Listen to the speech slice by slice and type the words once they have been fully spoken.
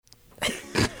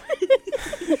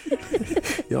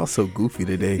Y'all so goofy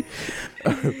today.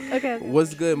 Okay.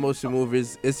 What's good, motion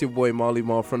movers? It's your boy Molly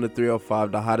Mall from the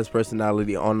 305, the hottest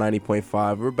personality on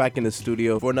 90.5. We're back in the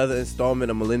studio for another installment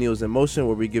of Millennials in Motion,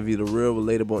 where we give you the real,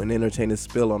 relatable, and entertaining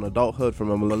spill on adulthood from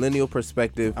a millennial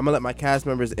perspective. I'm gonna let my cast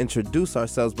members introduce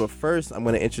ourselves, but first I'm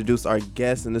gonna introduce our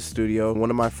guest in the studio, one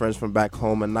of my friends from back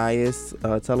home, Anais.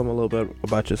 Tell them a little bit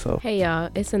about yourself. Hey y'all,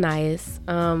 it's Anais.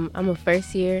 I'm a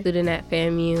first year student at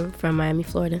FAMU from Miami,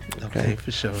 Florida. Okay,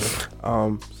 for sure.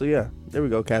 So yeah, there we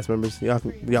go, cast members.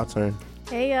 Y'all turn.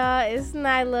 Hey y'all, it's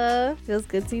Nyla. Feels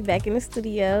good to be back in the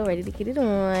studio, ready to get it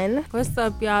on. What's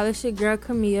up, y'all? It's your girl,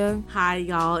 Kamia. Hi,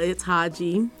 y'all. It's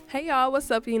Haji. Hey, y'all. What's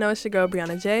up? You know, it's your girl,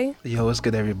 Brianna J. Yo, what's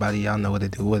good, everybody? Y'all know what to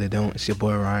do, what it don't. It's your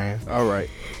boy, Ryan. All right.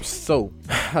 So,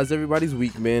 how's everybody's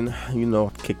week been? You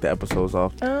know, kick the episodes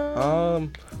off.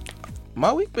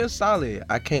 My week been solid.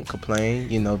 I can't complain.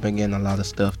 You know, been getting a lot of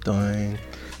stuff done.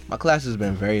 My class has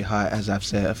been very hot, as I've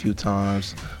said a few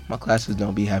times. My classes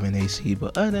don't be having AC,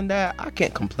 but other than that, I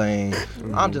can't complain.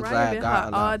 I'm just glad God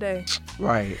allowed. All day.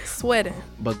 Right. Sweating.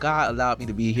 But God allowed me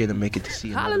to be here to make it to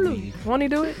see another week. Won't he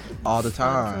do it? All the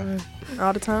time.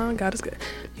 All the time. God is good.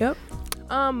 Yep.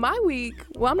 My week,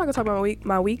 well, I'm not going to talk about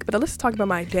my week, but let's talk about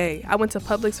my day. I went to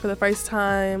Publix for the first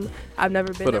time. I've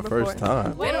never been there before. For the first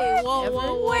time? Wait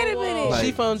a minute. Like,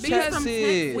 she from Texas.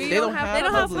 They don't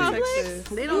have Publix.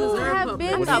 They don't deserve have Publix.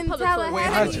 been I thought in Publix was-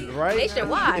 Tallahassee. Haji, right?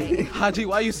 Nationwide. Haji,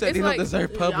 why you said they don't like-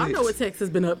 deserve Y'all Publix? know what Texas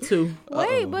been up to.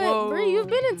 Wait, but Whoa. Bree, you've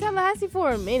been in Tallahassee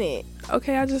for a minute.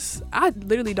 Okay, I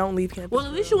literally don't leave campus. Well,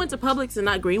 at least you went to Publix and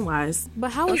not Greenwise.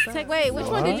 But how is Texas? Wait, which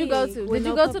one did you go to? Did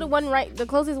you go to the one the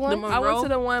closest one? I went to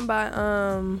the one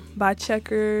by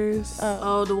Checkers.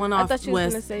 Oh, the one I off thought you was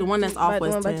gonna West. say The one that's off the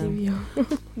one West by 10.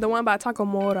 TVO. The one by Taco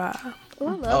Mora. Oh,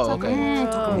 I love Oh, okay.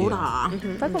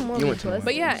 Takamura. Taco Mora You went to was- one.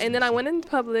 But yeah, and then I went into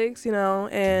Publix, you know,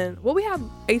 and we have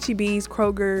HEBs,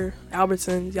 Kroger,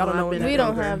 Albertsons. Y'all don't know I've what been that We is.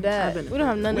 don't Kroger. have I've that. been We don't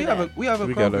have none We of have that. we have a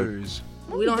We got a- Kroger's.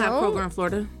 We don't have don't. Kroger in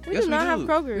Florida. We Yes, do we not have do.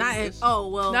 Kroger. Not in,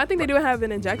 well. No, I think they do have it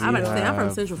in I'm Jacksonville. about to say, I'm from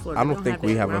Yeah. Central Florida. I don't We think that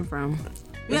we where have I'm a- from. We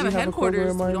Does have a he have a Kroger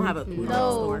headquarters. in We don't Miami? have a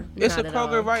No. store. It's a Not at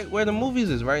Kroger all. right where the movies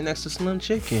is, right next to Slim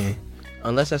Chicken.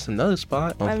 Unless that's another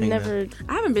spot. I've never.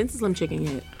 I haven't been to Slim Chicken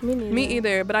yet. Me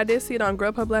either, but I did see it on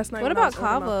Grubhub last night. What when I about was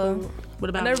ordering my Cava? food. What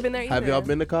about I've never been there either. Have y'all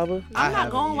been to Cava? I'm not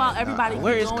going while everybody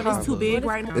Where keeps is going. It's too Cava? big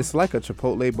right now. It's like a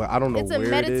Chipotle, but I don't know It's a where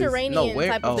Mediterranean No, where-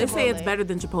 type of oh. They say it's Chipotle. better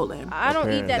than Chipotle. I don't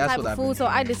Okay. eat that That's type what of I've been food, so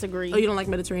I hearing. disagree. Oh, you don't like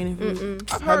Mediterranean food? it is.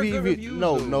 I've Have heard you good even reviews,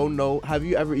 no, though. no, no? Have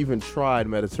you ever even tried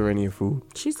Mediterranean food?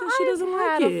 She said she doesn't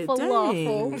had like a it.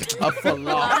 falafel. Dang. A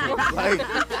falafel,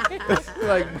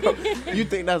 like, bro, you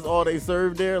think that's all they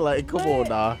serve there? Like, come on,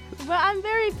 nah. But I'm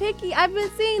very picky. I've been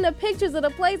seeing the pictures of the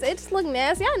place. It just look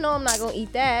nasty. I know I'm not gonna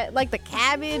eat that. Like the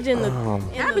cabbage and the.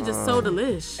 Cabbage is so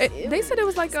delish. They said it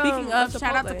was like Speaking of,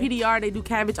 shout out to PDR. They do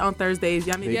cabbage on Thursdays.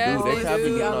 Y'all need They to Yes, do. go they Their do. cabbage,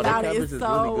 Speaking no, their about it. cabbage It's is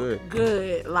so really good.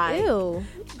 good. Like, Ew.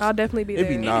 I'll definitely be there.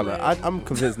 It'd be Nyla. anyway. I'm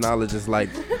convinced Nyla just like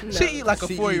She eat like a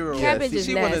she 4-year-old. eat- Cabbage is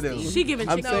she one of them. nasty. she giving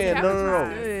I'm chicken. saying cabbage no.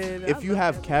 is good. If you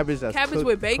have cabbage that's Cabbage cooked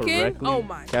with bacon? correctly, Oh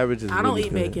my. cabbage is I don't really eat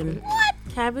good. bacon.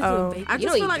 Cabbage Oh. with bacon. I You just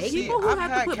don't feel eat like bacon? people who I've have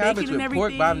to had put cabbage bacon in with everything.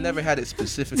 pork, but I've never had it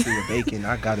specifically with bacon.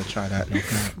 I gotta try that. No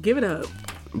cap. Give it up.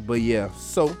 But yeah,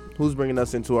 so who's bringing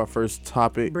us into our first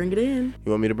topic? Bring it in.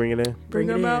 You want me to bring it in? Bring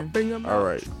it them in. out. Bring them out. All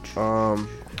right.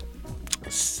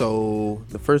 So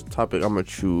the first topic I'm gonna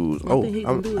choose. One thing he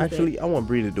gonna do is I want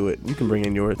Bree to do it. You can bring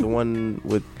in yours. The one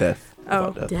with death. Oh,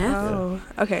 About death? Oh,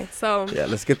 okay. So. Yeah,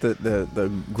 let's get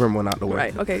the grim one out the way.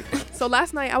 Right. Okay. So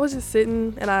last night I was just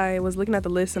sitting and I was looking at the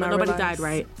list and I Nobody realized, died,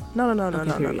 right? No.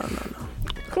 period.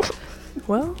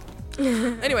 Well.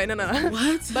 Anyway, no.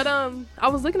 What? But I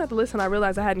was looking at the list and I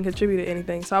realized I hadn't contributed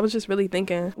anything. So I was just really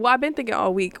thinking. Well, I've been thinking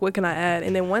all week. What can I add?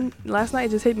 And then last night it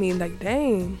just hit me like,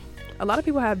 dang, a lot of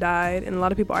people have died and a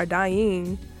lot of people are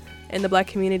dying in the black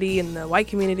community and the white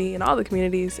community and all the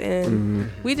communities, and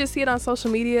we just see it on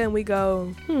social media and we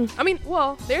go, I mean,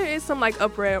 well, there is some like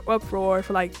uproar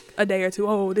for like a day or two.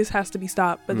 Oh, this has to be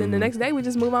stopped. But then the next day we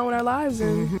just move on with our lives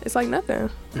and it's like nothing.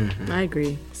 I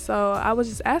agree. So I was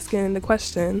just asking the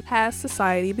question: has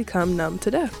society become numb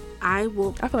to death? I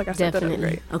will. I feel like I said that Definitely.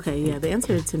 great. Okay, yeah. The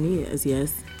answer to me is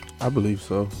yes. I believe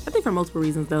so. I think for multiple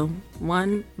reasons though.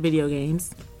 One, video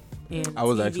games. And I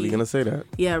was TV. actually gonna say that.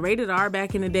 Yeah, rated R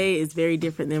back in the day is very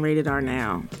different than rated R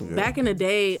now. Yeah. Back in the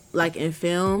day, like in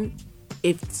film,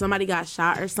 if somebody got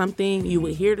shot or something, you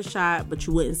would hear the shot, but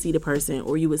you wouldn't see the person,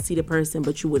 or you would see the person,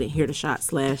 but you wouldn't hear the shot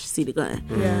 / see the gun.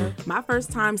 Yeah. My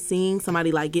first time seeing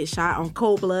somebody like get shot on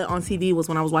cold blood on TV was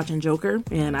when I was watching Joker,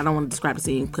 and I don't want to describe the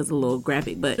scene because it's a little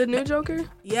graphic, but The new Joker?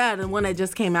 yeah, the one that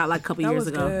just came out like a couple That years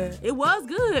was ago. good. It was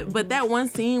good, but that one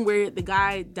scene where the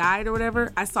guy died or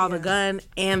whatever, I saw the gun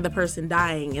and the person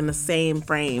dying in the same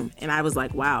frame, and I was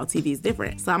like, wow, TV's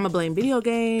different. So I'm gonna blame video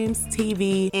games,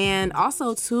 TV, and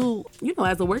also too, you know,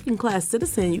 as a working class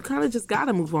citizen, you kind of just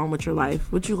gotta move on with your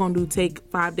life. What you gonna do? Take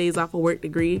 5 days off of work to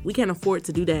grieve? We can't afford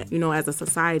to do that, you know, as a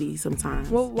society sometimes.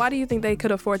 Well, why do you think they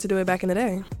could afford to do it back in the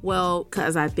day? Well,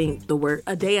 because I think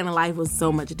a day in a life was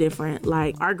so much different.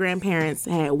 Like, our grandparents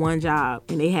had one job,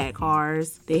 and they had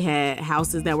cars, they had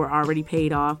houses that were already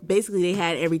paid off. Basically, they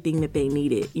had everything that they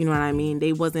needed. You know what I mean?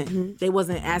 They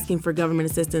wasn't asking for government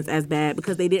assistance as bad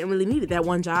because they didn't really need it. That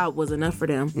one job was enough for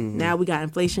them. Now we got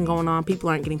inflation going on. People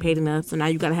aren't getting paid enough. So now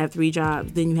you got to have 3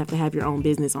 jobs. Then you have to have your own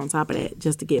business on top of that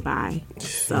just to get by.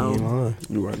 So,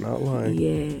 You are not lying.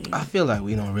 yeah. I feel like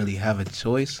we don't really have a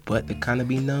choice but to kind of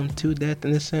be numb to death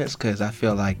in a sense, because I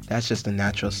feel like that's just the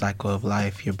natural cycle of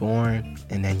life. You're born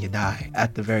and then you die.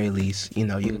 At the very least, you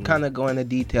know, you can kind of go into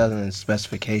details and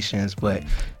specifications, but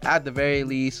at the very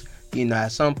least, you know,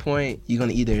 at some point, you're going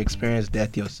to either experience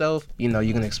death yourself, you know,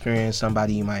 you're going to experience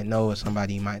somebody you might know or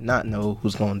somebody you might not know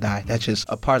who's going to die. That's just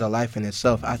a part of life in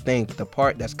itself. I think the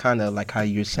part that's kind of like how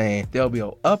you're saying there'll be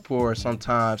an uproar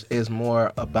sometimes is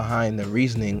more behind the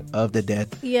reasoning of the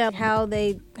death. Yeah, how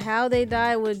they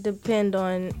die would depend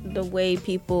on the way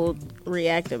people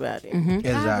react about it. I have a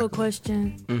Exactly.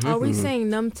 question. Are we saying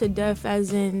numb to death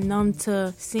as in numb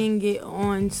to seeing it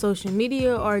on social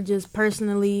media, or just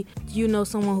personally, you know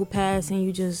someone who passed and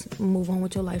you just move on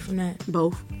with your life from that?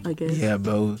 Both, I guess. Yeah,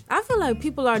 both. I feel like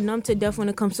people are numb to death when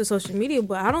it comes to social media,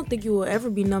 but I don't think you will ever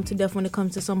be numb to death when it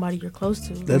comes to somebody you're close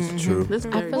to. That's true. That's I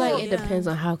very feel like it Yeah. depends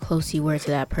on how close you were to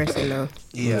that person, though.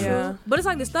 Yeah. But it's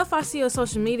like the stuff I see on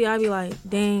social media, I be like,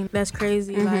 dang, that's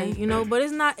crazy. Like, you know, but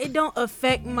it don't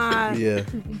affect my Yeah.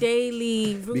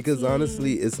 daily routine. Because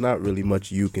honestly, it's not really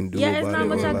much you can do yeah, about it's not it.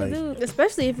 much or I like, can do.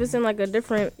 Especially if it's in like a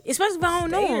different. Especially if I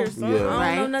don't know him. State or Yeah. I don't know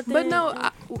Right. nothing. But no,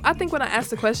 I think when I asked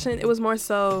the question, it was more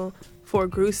so for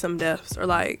gruesome deaths or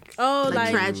like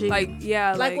Like tragic. like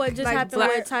what just happened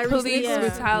black with Tyrese? police Yeah.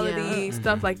 brutality,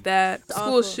 stuff like that, school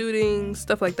awful. shootings,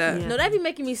 stuff like that. Yeah. No, that be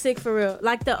making me sick for real.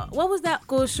 Like what was that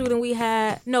school shooting we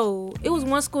had? No, it was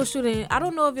one school shooting. I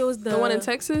don't know if it was The one in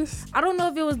Texas. I don't know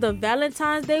if it was the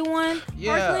Valentine's Day one.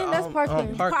 Parkland? That's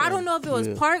Parkland. I don't know if it was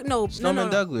Yeah. Park. No, Stoneman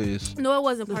no. Douglas. No, it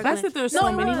wasn't The Parkland. fact that there's No, so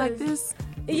it many was. like this.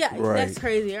 Yeah, Right. that's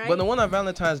crazy, right? But the one on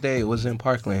Valentine's Day was in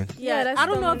Parkland. Yeah, that's I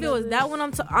don't know if Stoneman it was that one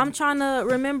I'm trying to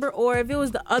remember, or if it was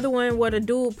the other one where the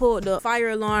dude pulled the fire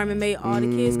alarm and made all the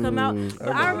kids come out. But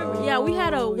I remember, yeah, we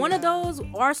had one of those.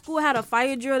 Our school had a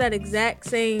fire drill that exact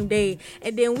same day,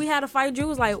 and then we had a fire drill. It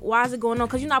was like, why is it going on?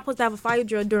 Because you're not supposed to have a fire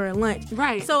drill during lunch.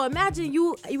 Right. So imagine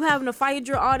you having a fire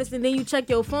drill, all this, and then you check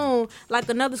your phone, like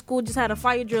another school just had a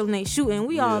fire drill and they shooting.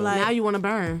 We all like, Now you want to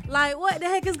burn. like, what the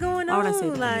heck is going Why on? would I say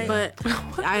that? Like,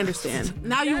 But I understand.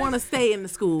 Now you want to stay in the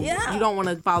school. Yeah. You don't want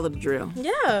to follow the drill.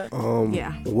 yeah.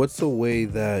 Yeah. What's a way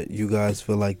that you guys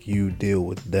feel like you deal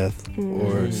with death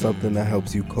or something that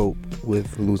helps you cope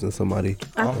with losing somebody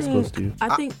close to you?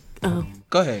 I think.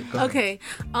 Go ahead. Okay.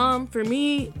 For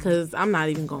me, because I'm not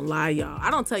even gonna lie, y'all.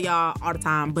 I don't tell y'all all the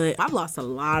time, but I've lost a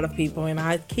lot of people, and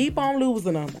I keep on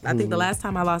losing them. I think the last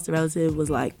time I lost a relative was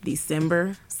like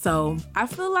December. So I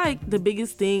feel like the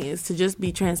biggest thing is to just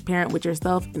be transparent with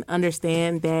yourself and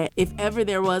understand that if ever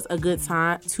there was a good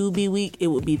time to be weak, it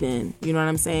would be then. You know what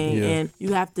I'm saying? Yeah. And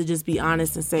you have to just be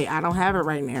honest and say, I don't have it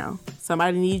right now.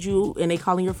 Somebody needs you and they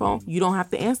calling your phone. You don't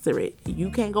have to answer it. You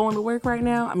can't go into work right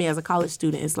now. I mean, as a college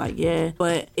student, it's like, yeah.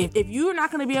 But if you're not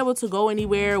going to be able to go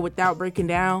anywhere without breaking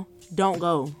down, don't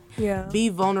go. Yeah. Be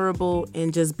vulnerable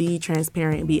and just be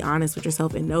transparent and be honest with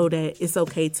yourself and know that it's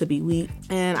okay to be weak.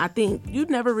 And I think you'd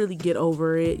never really get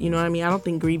over it. You know what I mean? I don't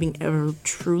think grieving ever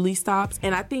truly stops.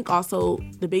 And I think also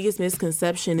the biggest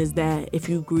misconception is that if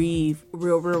you grieve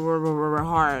real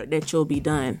hard, that you'll be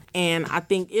done. And I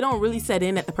think it don't really set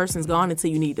in that the person's gone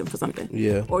until you need them for something.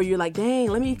 Yeah. Or you're like, dang,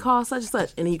 let me call such and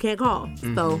such. And then you can't call.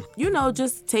 So,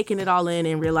 just taking it all in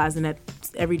and realizing that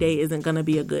every day isn't going to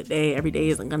be a good day. Every day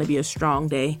isn't going to be a strong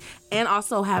day. And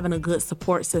also having a good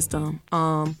support system.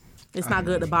 It's not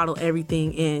good to bottle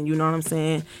everything in, you know what I'm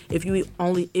saying? Even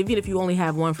if you only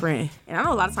have one friend. And I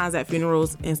know a lot of times at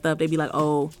funerals and stuff, they be like,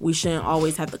 oh, we shouldn't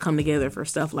always have to come together for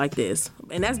stuff like this.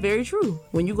 And that's very true.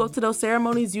 When you go to those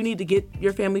ceremonies, you need to get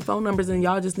your family phone numbers and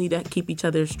y'all just need to keep each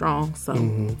other strong. So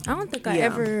I don't think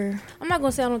I'm not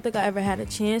going to say I don't think I ever had a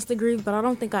chance to grieve, but I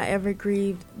don't think I ever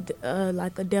grieved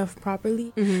like a death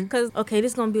properly. Because, okay,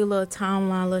 this is going to be a little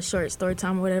timeline, a little short story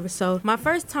time or whatever. So my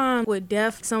first time with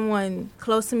death, someone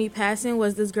close to me passing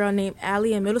was this girl named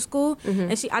Allie in middle school.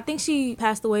 And I think she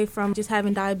passed away from just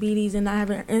having diabetes and not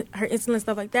having her insulin,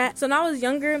 stuff like that. So when I was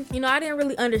younger, I didn't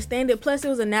really understand it. Plus, it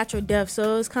was a natural death.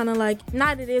 So it's kind of like,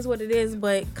 not it is what it is,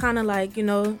 but kind of like,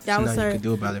 that was her. You could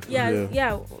do about it.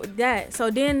 Yeah, that. So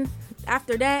then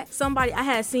after that, I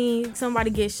had seen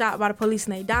somebody get shot by the police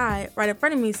and they died right in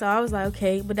front of me. So I was like,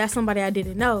 okay, but that's somebody I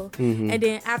didn't know. And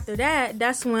then after that,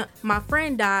 that's when my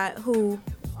friend died who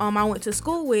I went to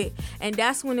school with, and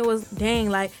that's when it was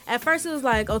like at first it was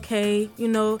like, okay,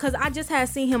 because I just had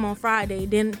seen him on Friday,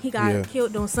 then he got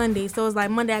killed on Sunday, so it's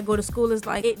like Monday I go to school, it's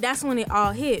like that's when it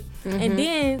all hit. And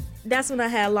then that's when I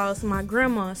had lost my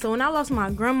grandma. So when I lost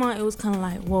my grandma, it was kind of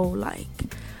like, whoa, like,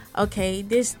 okay,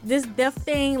 this death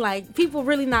thing, like, people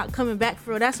really not coming back for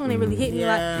real. That's when it really hit me.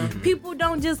 Like, people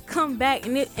don't just come back,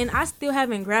 and I still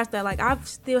haven't grasped that. Like, I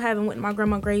still haven't went to my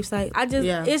grandma's gravesite.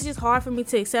 It's just hard for me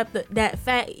to accept that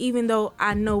fact, even though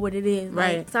I know what it is.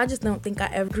 Right. Like, so I just don't think I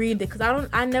ever grieved it, because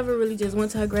I never really just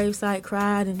went to her gravesite,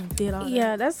 cried, and did all that.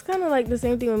 Yeah, that's kind of like the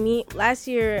same thing with me. Last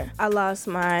year, I lost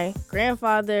my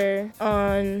grandfather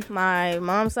on my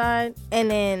mom's side, and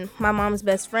then my mom's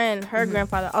best friend, her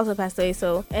grandfather also passed away.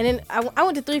 So, and then I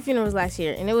went to 3 funerals last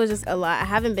year, and it was just a lot. I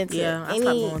haven't been to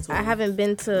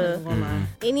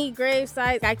any grave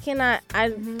sites. I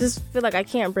just feel like I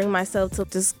can't bring myself to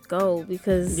just go,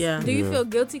 because Do you feel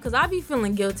guilty? Because I be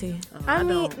feeling guilty. I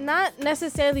mean, not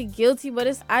necessarily guilty, but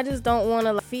I just don't want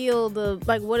to feel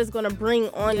what it's going to bring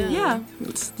on me.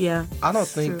 Yeah. I don't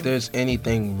think there's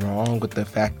anything wrong with the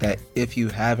fact that if you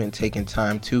haven't taken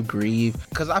time to grieve,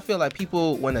 because I feel like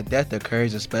people, when a death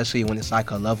occurs, especially when it's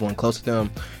like a loved one close to them,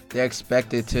 they're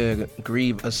expected to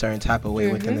grieve a certain type of way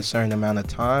within a certain amount of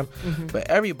time. But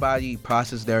everybody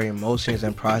processes their emotions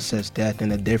and process death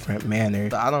in a different manner.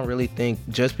 So I don't really think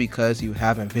just because you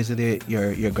haven't visited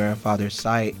your grandfather's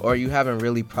site, or you haven't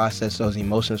really processed those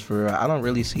emotions for real, I don't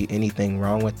really see anything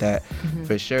wrong with that.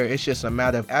 For sure, it's just a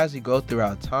matter of, as you go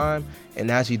throughout time and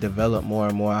as you develop more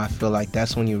and more, I feel like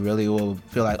that's when you really will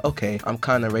feel like, okay, I'm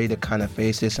kind of ready to kind of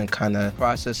face this and kind of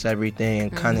process everything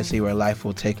and kind of see where life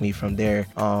will take me from there.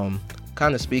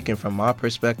 Kind of speaking from my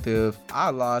perspective,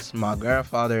 I lost my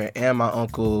grandfather and my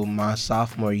uncle my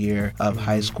sophomore year of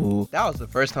high school. That was the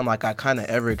first time like I kind of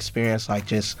ever experienced like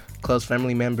just close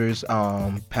family members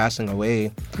passing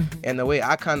away. And the way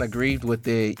I kind of grieved with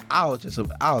it, I was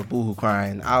boohoo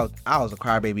crying. I was a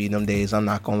crybaby in them days, I'm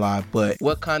not gonna lie. But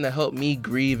what kind of helped me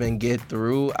grieve and get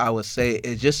through, I would say,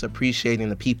 is just appreciating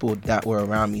the people that were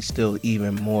around me still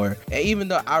even more. And even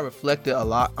though I reflected a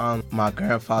lot on my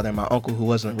grandfather and my uncle who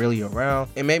wasn't really around,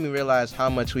 it made me realize how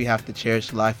much we have to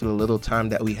cherish life for the little time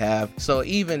that we have. So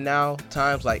even now,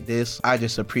 times like this, I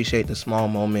just appreciate the small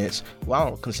moments. Well, I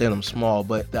don't consider them small,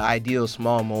 but the ideal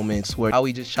small moments where are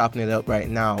we just chopping it up right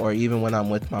now, or even when I'm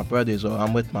with my brothers, or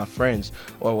I'm with my friends,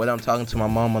 or when I'm talking to my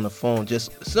mom on the phone,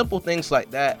 just simple things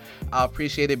like that. I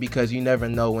appreciate it because you never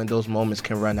know when those moments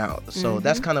can run out. So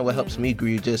that's kind of what helps me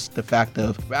grieve, just the fact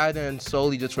of, rather than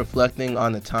solely just reflecting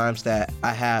on the times that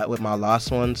I had with my lost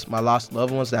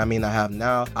loved ones that I have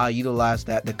now, I utilize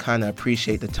that to kind of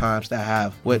appreciate the times that I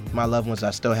have with my loved ones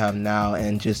I still have now,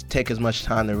 and just take as much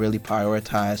time to really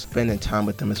prioritize spending time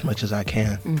with them as much as I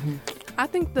can. I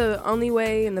think the only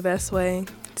way and the best way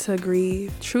to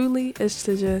grieve truly is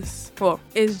just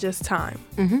time.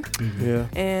 Yeah.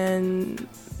 And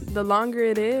the longer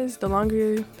it is, the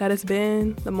longer that it's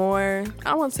been, the more,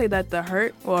 I won't say that the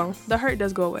hurt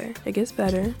does go away. It gets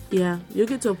better. Yeah. You'll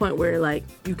get to a point where, like,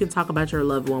 you can talk about your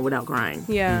loved one without crying.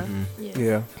 Yeah.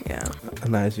 Yeah.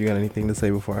 Anais, you got anything to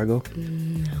say before I go?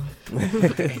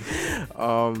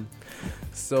 No.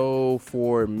 So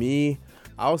for me,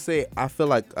 I'll say I feel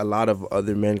like a lot of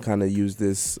other men kind of use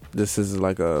this is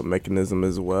like a mechanism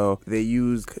as well. They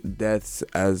use deaths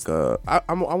as I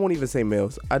won't even say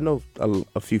males. I know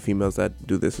a few females that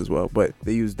do this as well, but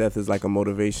they use death as like a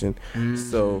motivation.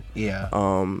 So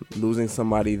losing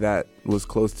somebody that was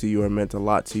close to you or meant a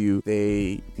lot to you,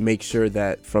 they make sure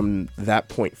that from that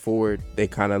point forward they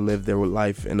kind of live their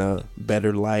life in a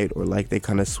better light, or like they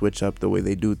kind of switch up the way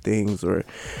they do things, or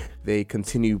they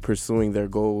continue pursuing their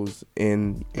goals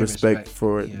in respect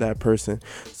for that person.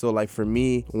 So like for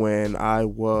me, when I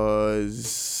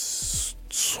was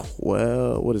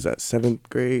 12. What is that? 7th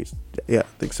grade? Yeah,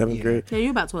 I think 7th grade. Yeah,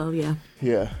 you're about 12, yeah.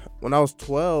 Yeah. When I was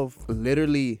 12,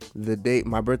 literally the date,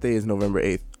 my birthday is November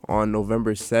 8th. On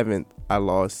November 7th, I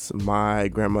lost my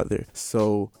grandmother.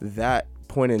 So that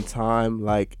point in time,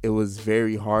 like, it was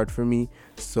very hard for me.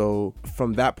 So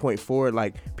from that point forward,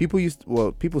 like,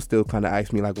 people still kind of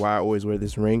ask me, like, why I always wear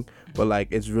this ring. But, like,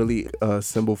 it's really a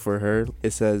symbol for her.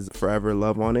 It says forever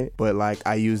love on it. But, like,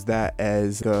 I use that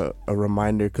as a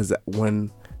reminder, because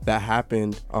when that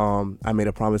happened, I made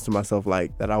a promise to myself,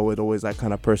 like, that I would always, like,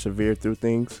 kind of persevere through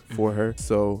things for her.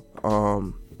 So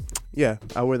yeah,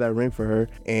 I wear that ring for her,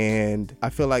 and I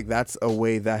feel like that's a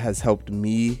way that has helped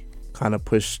me kind of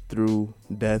push through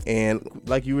death. And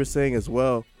like you were saying as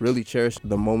well, really cherish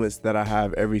the moments that I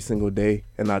have every single day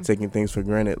and not taking things for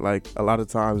granted. Like, a lot of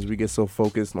times we get so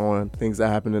focused on things that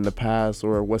happened in the past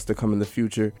or what's to come in the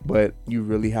future, but you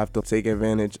really have to take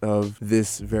advantage of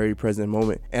this very present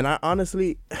moment. And I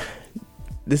honestly,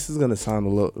 this is gonna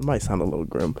sound it might sound a little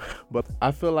grim, but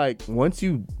I feel like once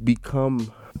you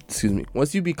become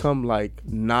like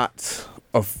not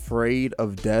afraid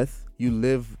of death, you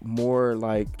live more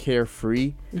like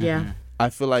carefree. Yeah. I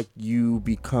feel like you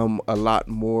become a lot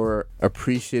more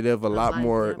appreciative, a lot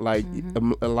more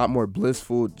a lot more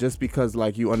blissful, just because,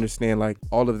 like, you understand, like,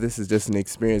 all of this is just an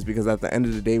experience. Because at the end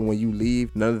of the day, when you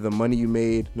leave, none of the money you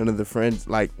made, none of the friends,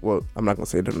 like, well, I'm not gonna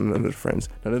say none of the friends,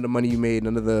 none of the money you made,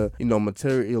 none of the,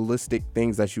 materialistic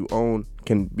things that you own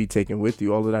can be taken with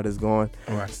you. All of that is gone.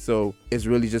 Right. So it's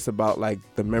really just about, like,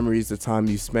 the memories, the time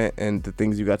you spent, and the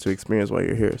things you got to experience while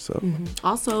you're here. So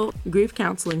Also, grief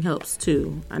counseling helps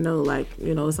too. I know, like,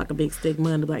 it's like a big stigma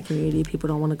in the Black community. People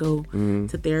don't want to go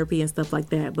to therapy and stuff like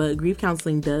that. But grief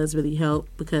counseling does really help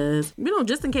because,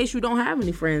 just in case you don't have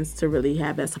any friends to really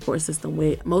have that support system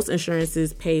with, most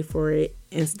insurances pay for it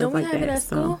and stuff like that. Don't we have it at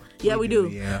school? Yeah, we do.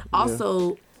 Yeah.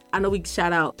 Also, I know we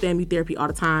shout out family therapy all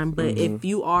the time, but if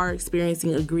you are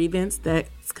experiencing a grievance,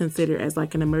 that's considered as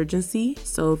like an emergency.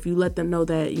 So if you let them know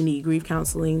that you need grief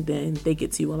counseling, then they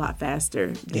get to you a lot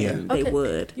faster than they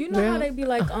would. You know how they be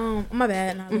like, my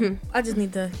bad, Nyla. I just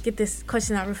need to get this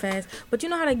question out real fast. But you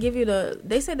know how they give you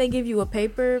they said they give you a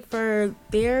paper for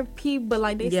therapy, but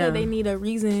like they said they need a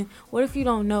reason. What if you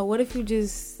don't know? What if you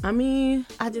just,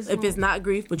 if it's not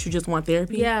grief, but you just want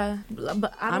therapy? Yeah,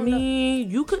 but I don't know.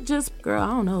 You could just, girl, I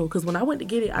don't know. Because when I went to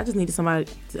get it, I just needed somebody.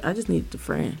 I just needed a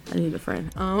friend. I needed a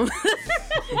friend.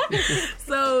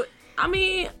 So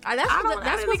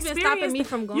that's what's been stopping me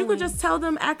from going. You could just tell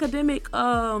them academic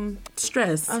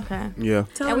stress. Okay. yeah.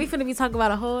 We finna be talking about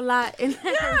a whole lot.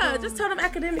 Just tell them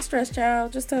academic stress,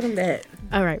 child. Just tell them that.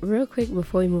 All right, real quick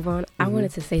before we move on, I wanted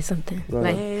to say something.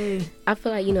 Right. Like, I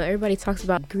feel like, everybody talks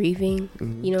about grieving,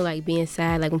 like being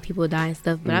sad, like when people die and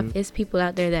stuff, but it's people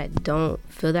out there that don't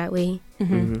feel that way.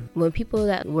 When people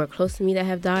that were close to me that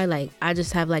have died, like, I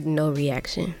just have, like, no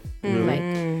reaction.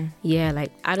 Like, yeah,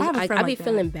 like, I be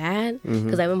feeling bad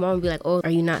because like my mom would be like, oh, are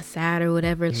you not sad or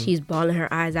whatever? She's bawling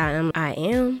her eyes out, and I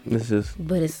am.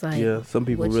 But it's like, some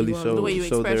people really show the way you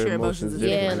express their your emotions.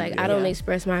 Yeah, like, I don't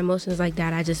express my emotions like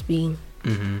that. I just be,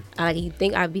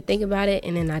 I'd be thinking about it,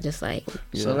 and then I just like.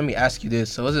 So let me ask you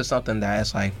this. So is it something that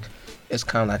it's like, it's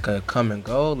kind of like a come and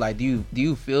go? Like, do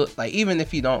you feel like, even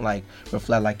if you don't like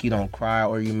reflect, like you don't cry,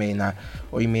 or you may not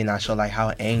show like how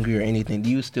angry or anything, do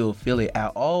you still feel it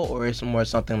at all, or it's more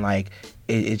something like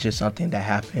it's just something that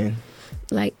happened?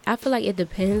 Like, I feel like it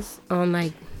depends on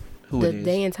like the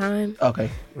day and time. Okay.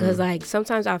 Because like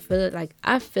sometimes I feel it, like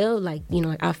I feel like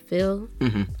I feel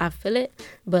it,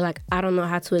 but like I don't know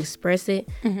how to express it.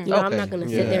 I'm not gonna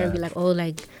sit there and be like, oh,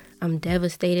 like I'm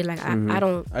devastated. Like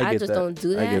I just don't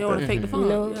do that. You don't want to fake the phone.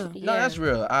 No, that's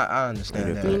real. I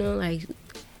understand that. Like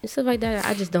stuff like that.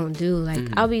 I just don't do.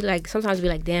 Like I'll be like, sometimes be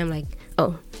like, damn, like,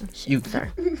 oh, shit,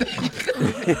 sorry.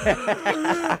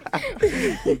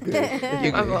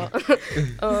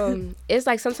 It's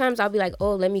like sometimes I'll be like,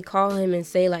 oh, let me call him and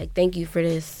say like, thank you for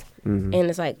this, and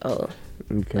it's like, oh,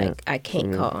 like I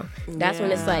can't call. That's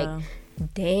when it's like,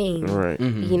 dang, right.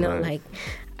 Like.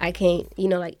 I can't,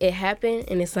 like it happened,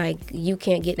 and it's like you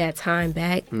can't get that time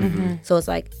back. So it's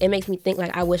like it makes me think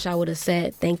like I wish I would have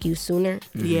said thank you sooner.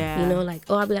 Yeah. Like,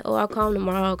 oh, I'll be like, oh, I'll call him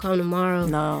tomorrow.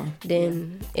 No.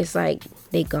 Then it's like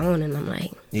they gone, and I'm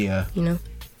like, yeah.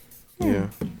 Yeah.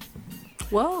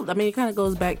 Well, I mean, it kind of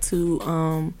goes back to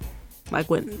like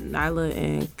what Nyla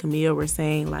and Kamia were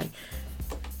saying. Like,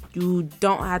 you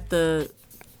don't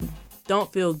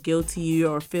feel guilty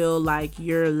or feel like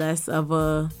you're less of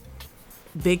a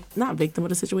not victim of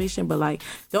the situation, but like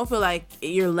don't feel like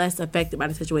you're less affected by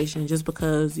the situation just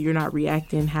because you're not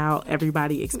reacting how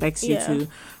everybody expects you to,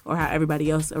 or how everybody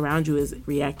else around you is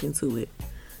reacting to it.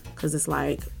 Because it's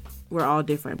like we're all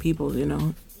different people, you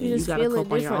know. You just gotta feel it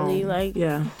cope on your differently. own. Like,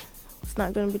 yeah. it's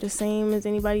not gonna be the same as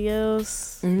anybody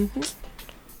else.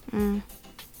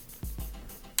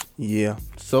 Yeah.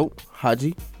 So,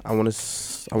 Haji, I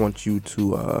want you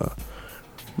to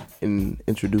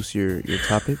introduce your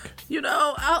topic. You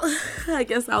know, I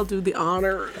guess I'll do the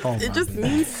honor. It just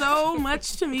means so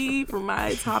much to me for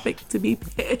my topic to be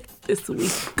picked this week.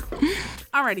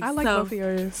 Alrighty, I like both of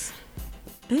yours.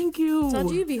 Thank you.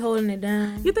 So you be holding it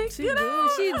down. You think she do?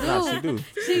 She do. Nah, she do.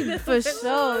 She do for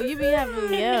sure. You be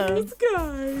having, yeah.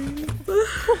 Guys.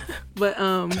 But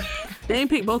they didn't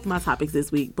pick both of my topics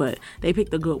this week, but they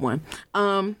picked a good one.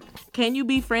 Can you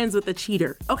be friends with a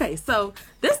cheater? Okay, so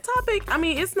this topic, I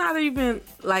mean, it's not even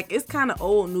like, it's kind of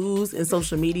old news in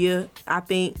social media, I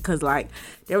think, because like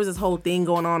there was this whole thing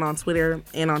going on Twitter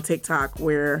and on TikTok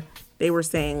where they were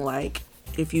saying like,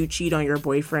 if you cheat on your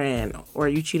boyfriend or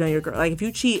you cheat on your girl, like if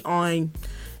you cheat on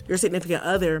your significant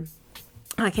other,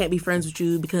 I can't be friends with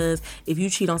you because if you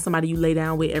cheat on somebody you lay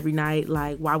down with every night,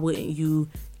 like why wouldn't you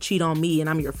cheat on me and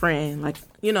I'm your friend? Like,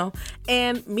 you know.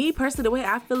 And me personally, the way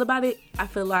I feel about it, I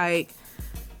feel like,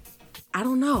 I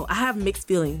don't know, I have mixed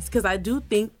feelings because I do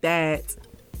think that,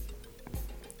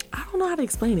 I don't know how to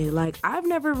explain it. Like, I've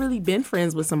never really been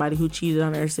friends with somebody who cheated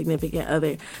on their significant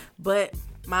other, but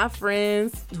my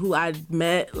friends who I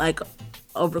met like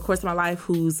over the course of my life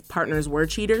whose partners were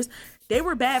cheaters, they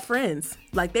were bad friends.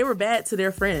 Like, they were bad to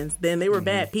their friends. Then they were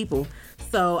bad people.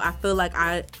 So I feel like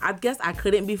I guess I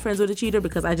couldn't be friends with a cheater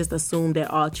because I just assumed that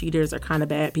all cheaters are kind of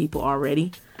bad people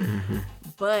already.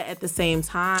 But at the same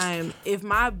time, if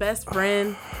my best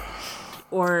friend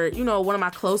or, you know, one of my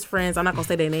close friends, I'm not gonna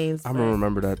say their names. I'm gonna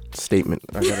remember that statement.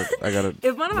 I gotta.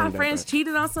 If one of my friends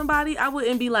cheated on somebody, I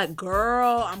wouldn't be like,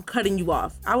 girl, I'm cutting you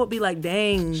off. I would be like,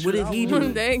 dang, what did he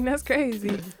do? Dang, that's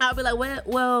crazy. I'd be like,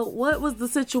 well, what was the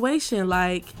situation?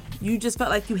 Like, you just felt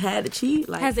like you had to cheat?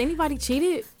 Like, Has anybody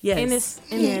cheated? Yes.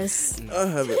 Yes. I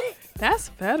haven't. That's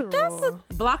federal.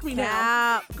 Block me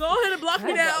now. Go ahead and block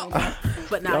me now.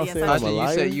 But now, Y'all yes, saying I I'm a You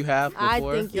liar? said you have before? I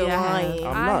think you're Yeah. lying.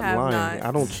 I'm I not have lying. not.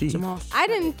 I don't cheat. I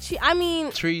didn't cheat. I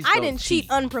mean, Trees I don't didn't cheat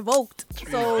cheat. unprovoked.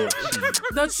 So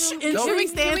The Can cheating we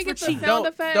stands for get the cheat. sound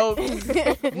effect? Don't. What's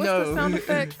the No. sound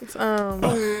effect?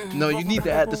 No, you need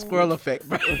to add the squirrel effect,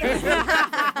 bro.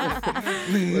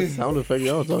 What sound effect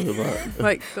y'all talking about?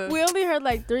 Like the we only heard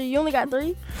like 3. You only got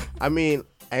 3? I mean,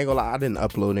 I ain't gonna lie. I didn't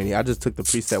upload any. I just took the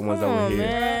preset ones that were here.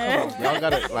 Man. Y'all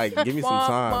gotta like give me some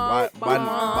time.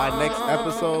 By next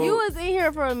episode, You was in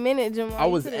here for a minute, Jamal. I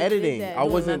was You could've did editing. that. I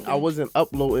wasn't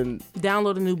uploading.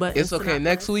 Download a new button. It's okay.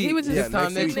 Next week. He was just this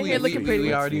time next next week. week. Looking pretty.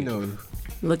 We already know.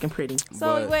 Looking pretty.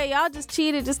 So but- wait, y'all just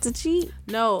cheated just to cheat?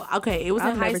 No, okay. It was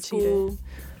I've in high never school.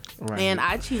 Right. And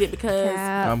I cheated because,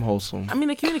 I'm wholesome. I mean,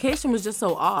 the communication was just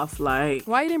so off. Like,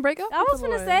 why you didn't break up? I was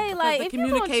with the gonna boy? say like the if you gonna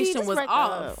cheat, communication just was break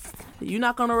off. up. You're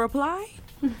not gonna reply,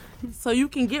 so you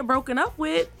can get broken up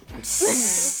with.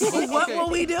 What will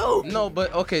we do? No,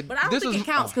 but okay. But I don't this think is it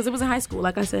counts because it was in high school,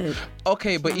 like I said.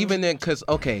 okay. But even then, cause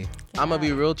okay, I'm gonna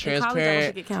be real In college, I don't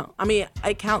transparent. think it counts. I mean,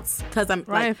 it counts because I'm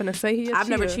Ryan like, finna say he. I've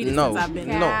never cheated No, since I've been.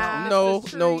 no,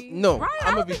 no. Ryan, I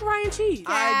I'm don't gonna be. think Ryan cheats.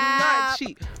 I do not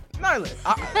cheat. Nyla, let me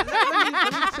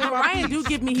say But my Ryan piece. do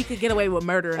give me he could get away with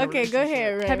murder. in a Okay, go relationship.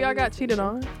 ahead, Ray. Have y'all got cheated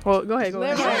on? Well, go ahead. Go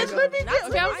ahead. Let me Not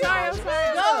Okay, I'm sorry. I'm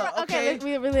sorry. Go. Okay. Okay, let's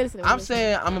really listen. I'm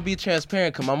saying I'm gonna be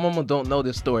transparent because my mama don't know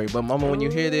this story. But mama, when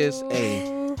you hear this,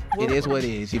 hey, it is what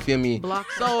it is. You feel me? Block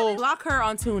So block her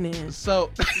on TuneIn. So,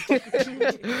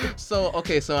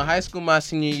 okay, so in high school, my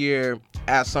senior year,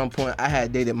 at some point, I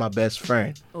had dated my best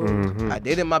friend. I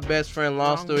dated my best friend.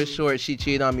 Long story short, she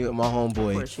cheated on me with my Of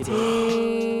course homeboy. she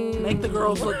did. Make the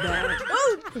girls look bad.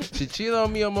 She cheated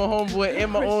on me with my homeboy in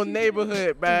my own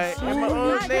neighborhood, man. In my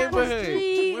own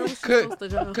neighborhood.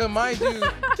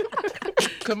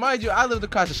 Cause mind you, I lived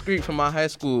across the street from my high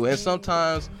school, and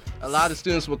sometimes a lot of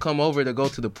students would come over to go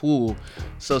to the pool.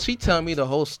 So she tell me the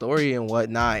whole story and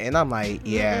whatnot, and I'm like,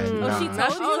 yeah, nah. Oh, she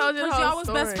That's told told you you the because whole y'all was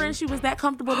best story. friends. She was that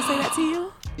comfortable to say that to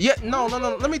you. Yeah, no.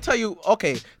 Let me tell you.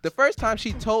 Okay, the first time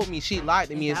she told me, she lied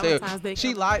to me and Valentine's Day said, she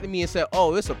coming. lied to me and said,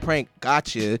 "Oh, it's a prank.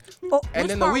 Gotcha." Oh, And which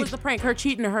then the part week, was the prank? Her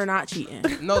cheating or her not cheating?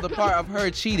 no, the part of her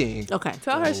cheating. Okay.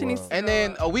 Tell her she needs. And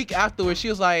then a week afterwards, she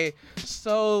was like,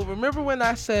 "So remember when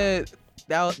I said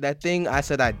that thing I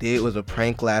said I did was a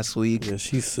prank last week?" Yeah,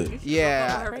 she's sick.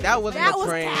 Yeah, that wasn't That a was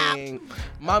prank.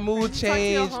 My mood Talk to your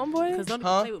changed. homeboy. Because don't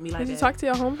Huh? play with me like Did you that. talk to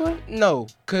your homeboy? No,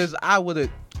 cause I would have.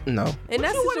 No. In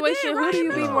that you would've situation, did, who do you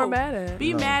right? be No. more mad at?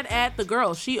 Be mad at the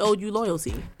girl. She owed you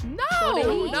loyalty. No.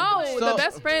 So- The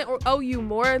best friend owe you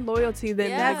more loyalty than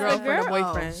Yeah, that girlfriend or girl.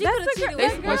 boyfriend. She could have cheated They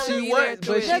with supposed But to she be was- there but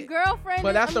through she- The it. girlfriend.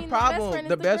 But that's the problem.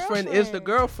 The best friend is the girlfriend.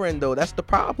 girlfriend, though. That's the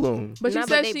problem. But Nah, you but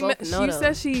said they she both know, though.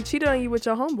 said she cheated on you with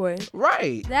your homeboy.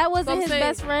 Right. That So I'm wasn't his saying-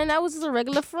 best friend. That was just a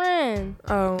regular friend.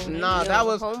 Oh. Nah, it that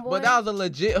was was, a homeboy? but that was a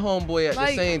legit homeboy at the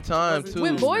Like, same time too.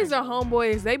 When boys are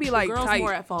homeboys, they be like Girls tight.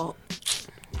 more at fault.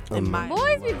 In my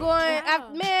Boys be going,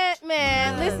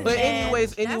 man, listen, But man.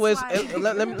 anyways, why-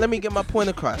 let me get my point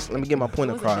across.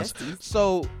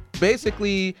 So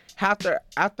basically, after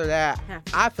that,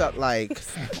 I felt like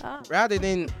rather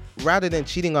than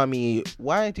cheating on me,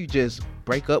 why didn't you just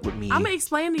break up with me? I'm gonna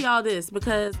explain to y'all this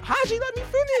because How'd you let me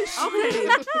finish?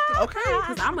 okay, Okay.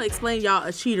 because I'm gonna explain y'all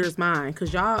a cheater's mind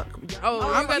because y'all. Oh,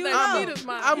 you got that cheater's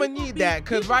mind. I'm gonna need that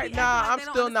because right now I'm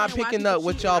still not picking up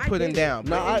what y'all putting down.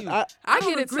 No, But anyway. I don't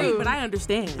get it agree, too. but I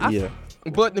understand. Yeah.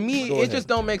 But to me, Go it ahead. just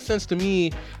don't make sense to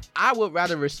me. I would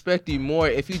rather respect you more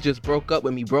if you just broke up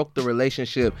with me, broke the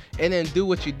relationship, and then do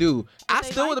what you do. I they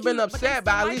still like would have been you, but they upset,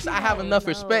 but still at like least you, I have though. enough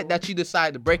respect that you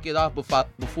decide to break it off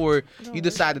before you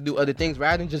decide to do other things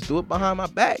rather than just do it behind my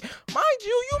back. Mind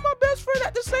you my best friend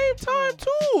at the same time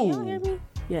too.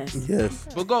 Yes. Yes.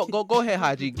 But go ahead,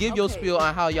 Haji. Give your Okay. spiel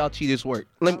on how y'all cheaters work.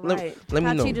 Let me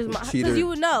How know. cheaters mind? Cheater. Because you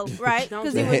would know, right? Don't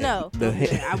Because say you would know.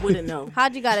 Okay, I wouldn't know.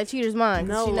 Haji got a cheater's mind.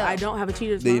 'cause she No, know. I don't have a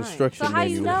cheater's The mind. instruction So how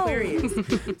you manual. know? Aquarius.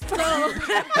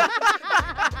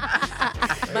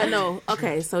 But no,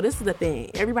 okay, so this is the thing.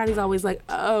 Everybody's always like,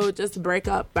 oh, just break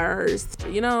up first,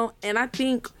 you know? And I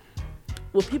think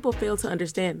what people fail to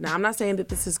understand, now I'm not saying that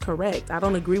this is correct. I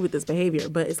don't agree with this behavior,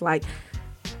 but it's like,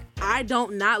 I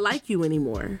don't not like you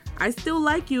anymore. I still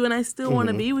like you and I still want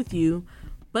to be with you,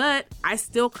 but I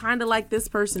still kind of like this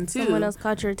person too. Someone else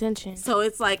caught your attention. So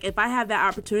it's like, if I have that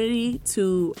opportunity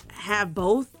to have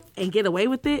both and get away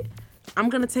with it, I'm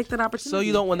going to take that opportunity. So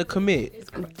you don't want to commit.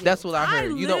 That's what I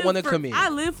heard. You don't want to commit. I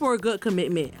live for a good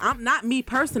commitment. I'm not me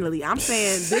personally. I'm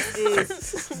saying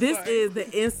this is the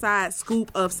inside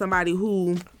scoop of somebody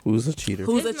who's Who's a cheater?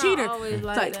 a cheater. always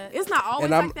like It's that. it's not always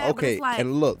And I'm like that. But okay. it's like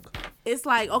And look, it's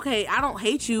like, okay, I don't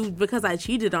hate you because I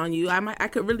cheated on you. I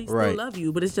could really still Right. love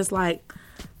you, but it's just like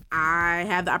I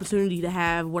have the opportunity to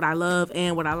have what I love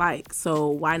and what I like. So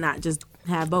why not just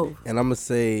have both? and I'm gonna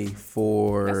say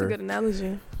for That's a good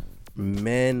analogy.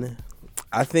 men,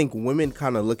 I think women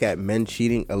kind of look at men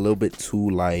cheating a little bit too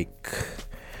like.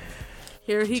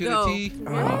 Here he To the go. T. Here he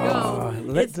go.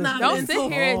 It's not Don't mental.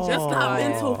 sit here and It's not justify it.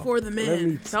 mental for the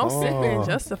men. Don't sit here and talk.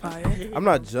 justify it. I'm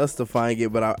not justifying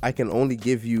it, but I can only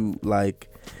give you like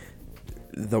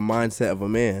the mindset of a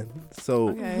man. So,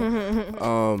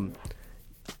 Okay.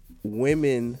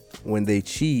 women when they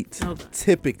cheat, Okay.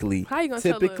 typically, How you gonna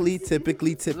tell typically,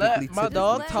 us? Let my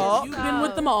dog talk. You've been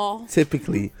with them all.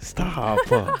 typically, stop.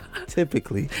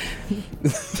 Typically,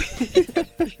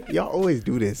 y'all always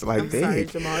do this. Like, I'm sorry, dang.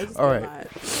 Jamal. It's All a right. lot.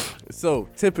 So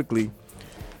typically,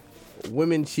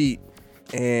 women cheat,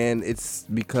 and it's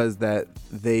because that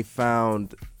they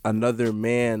found another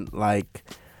man, like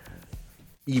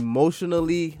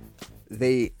emotionally,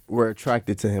 they were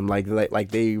attracted to him. Like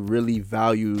they really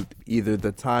valued either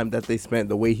the time that they spent,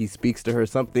 the way he speaks to her,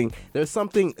 something. There's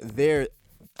something there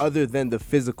other than the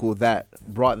physical that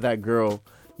brought that girl,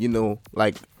 you know,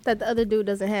 like That the other dude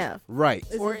doesn't have. right,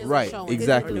 Or it's right, showing.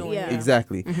 exactly, Physically, yeah.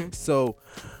 exactly. So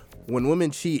when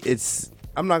women cheat, it's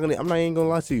I'm not even gonna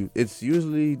lie to you. It's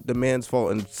usually the man's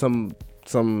fault in some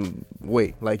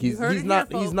way. Like he's heard it here,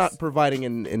 not folks. providing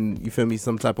in you feel me,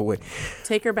 some type of way.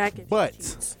 Take her back.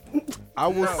 But I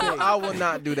will say I will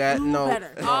not do that. No.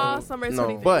 better. Oh, summer No.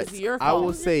 23. but It's your I will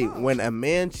fault. say when a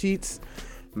man cheats,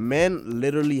 men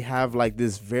literally have like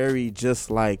this very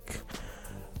just like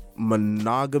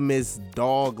monogamous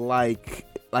dog like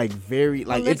very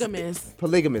like Polygamous. it's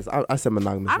polygamous. I said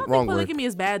monogamous. I don't Wrong think word. polygamy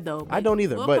is bad though. I don't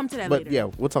either. We'll but come to that but later. yeah,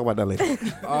 we'll talk about that later.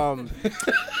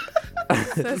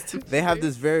 They have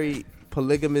this very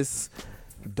polygamous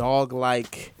dog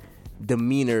like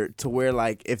demeanor to where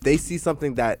like if they see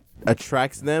something that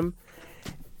attracts them,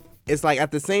 it's like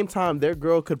at the same time their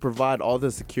girl could provide all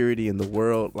the security in the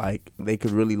world. Like they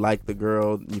could really like the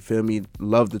girl, you feel me,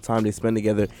 love the time they spend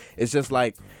together. It's just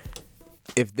like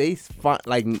if they find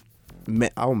like men,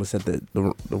 I almost said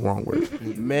the wrong word.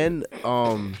 Men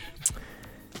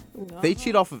they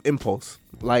cheat off of impulse.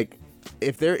 Like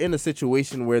if they're in a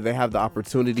situation where they have the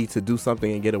opportunity to do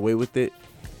something and get away with it,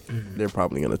 they're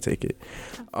probably gonna take it.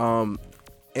 And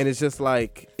it's just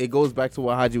like it goes back to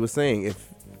what Haji was saying. If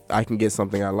I can get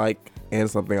something I like and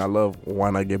something I love, why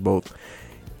not get both?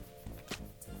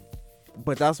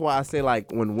 But that's why I say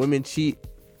like when women cheat,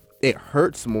 it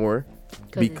hurts more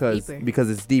because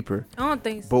it's deeper. I don't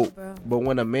think so, bro. But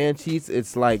when a man cheats,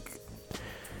 it's like,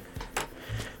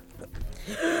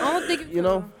 I don't think you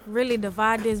know, really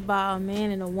divide this by a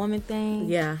man and a woman thing.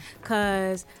 Yeah.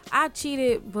 Cause I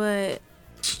cheated, but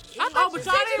But y'all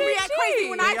didn't react crazy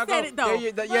when I said it though.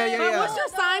 Yeah. What's your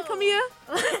sign, Kamia?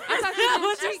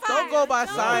 What's your sign? Don't go by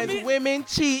signs. Women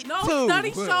cheat No, too.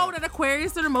 studies show that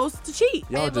Aquarius are the most to cheat.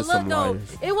 y'all but just look some though,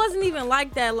 liars. it wasn't even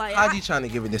like that. Like How's you trying to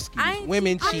give it an excuse? I ain't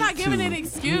Women cheat I'm not giving too. an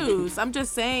excuse. I'm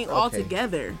just saying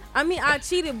altogether. I mean, I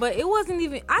cheated, but it wasn't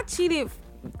even. I cheated.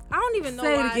 I don't even know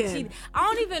Say it why I again. cheated. I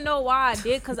don't even know why I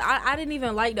did, cause I didn't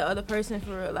even like the other person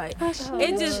for real. Like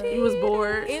it just You was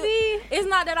bored. it's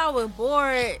not that I was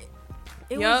bored.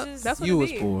 It Yup, was just that's what You it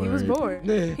was be. bored. He was bored.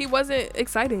 Yeah. He wasn't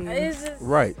exciting you. it's just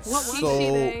Right. What So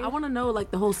cheating? I want to know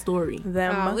like the whole story.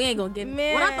 Them. we ain't gonna get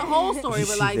Man. Well, not the whole story,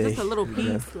 but like just a little Yeah.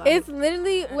 piece. Like, It's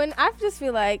literally when I just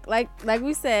feel like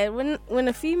we said, when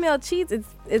a female cheats,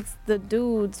 it's the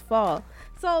dude's fault.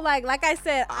 So like I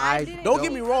said, I didn't. don't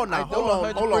get me wrong now. I don't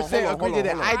Hold on. 100% agree to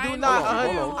that. I do not.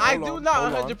 I do not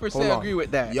hold on, 100% hold on. agree with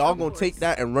that. Y'all gonna take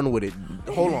that and run with it.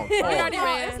 Hold on. We already Pause.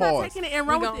 ran. it's not Pause. taking it and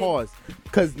run with it. Pause.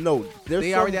 Cause no, there's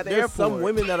They some, already at the there's some airport.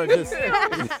 women that are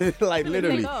just like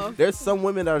literally. There's some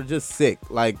women that are just sick.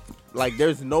 Like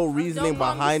there's no reasoning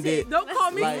behind it. Don't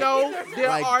call me. Like- No, there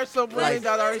Like- are some women like-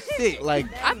 that are sick. Like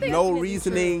I think no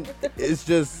reasoning. It's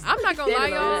just I'm not gonna lie,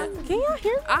 y'all. Can y'all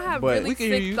hear me? I have But- really We can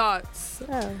hear sick you. thoughts.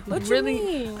 What you really,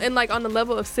 mean? and like on the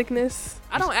level of sickness,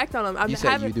 I don't act on them. I You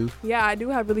said haven't- you do? Yeah, I do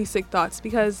have really sick thoughts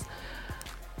because.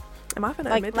 Am I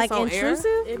gonna admit Like this on air?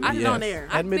 intrusive? Admit it Yes. on air.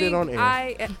 I Admit it think on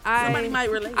air. Somebody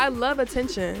might relate. I love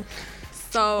attention.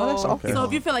 So that's okay. So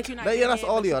if you feel like you're not, Yeah, getting that's it,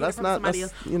 all but you y'all. get it That's from not. somebody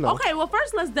That's else. you know. Okay, well,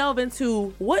 first let's delve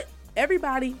into what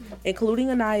everybody, including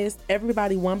Anais,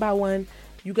 everybody one by one,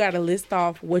 you got to list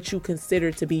off what you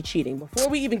consider to be cheating. Before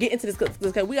we even get into this,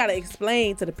 because we got to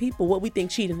explain to the people what we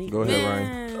think cheating is. Go ahead,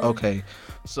 Ryan. Okay,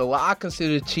 so what I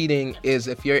consider cheating is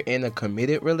if you're in a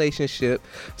committed relationship,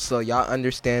 so y'all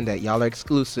understand that y'all are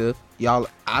exclusive. Y'all,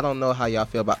 I don't know how y'all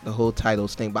feel about the whole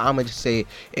titles thing, but I'm gonna just say,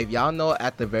 if y'all know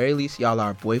at the very least y'all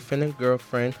are boyfriend and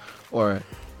girlfriend, or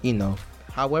you know,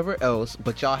 however else,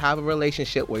 but y'all have a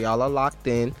relationship where y'all are locked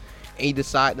in, and you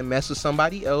decide to mess with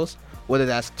somebody else, whether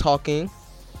that's talking,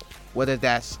 whether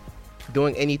that's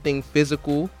doing anything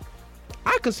physical,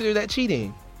 I consider that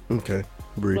cheating. Okay.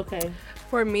 Bree. Okay.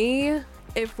 for me,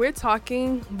 if we're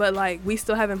talking, but like we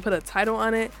still haven't put a title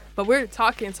on it, but we're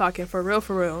talking for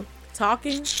real.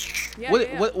 Talking. Yeah, What,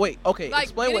 yeah. what, wait, okay, Like,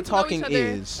 explain what getting to know talking each other-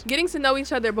 is. Getting to know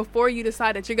each other before you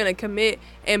decide that you're gonna commit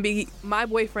and be my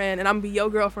boyfriend and I'm gonna be your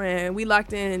girlfriend. We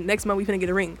locked in. Next month we finna get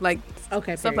a ring. Like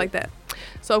Okay. stuff like that.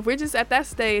 So if we're just at that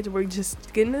stage, we're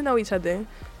just getting to know each other.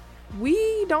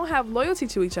 We don't have loyalty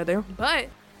to each other, but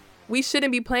we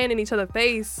shouldn't be playing in each other's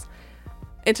face,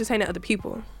 entertaining other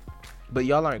people. But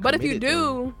y'all aren't. But if you committed,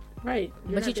 though. do, Right.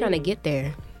 But you're trying to get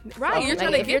there. right, you're Like,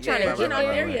 trying to if you're get trying to there. get You're not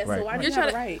there Right, yet, right, so why right. do you You're have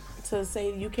a trying right to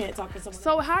say you can't talk to someone?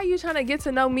 So how are you trying to get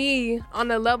to know me on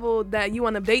the level that you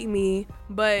want to date me,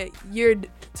 but you're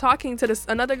talking to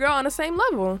another girl on the same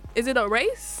level? Is it a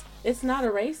race? It's not a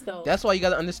race though. That's why you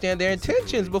gotta understand their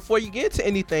intentions before you get to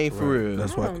anything for real.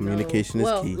 That's I why don't communication know.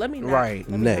 is Well, key. let me not. Right.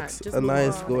 Let me not. Next, Just move Anais,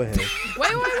 on. go ahead.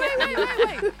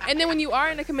 Wait. And then when you are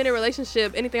in a committed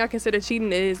relationship, anything I consider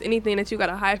cheating is anything that you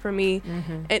gotta hide from me,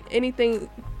 and anything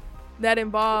that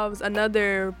involves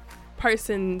another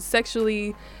person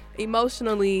sexually,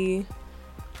 emotionally.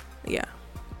 Yeah,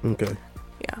 Okay,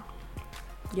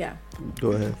 Yeah.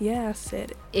 go ahead. yeah, I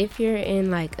said it. If you're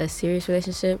in like a serious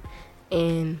relationship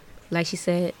and like she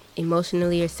said,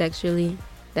 emotionally or sexually,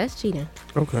 that's cheating.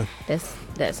 Okay. That's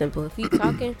that simple. If you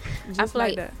talking, I Just feel like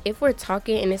like that. if we're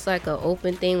talking and it's like an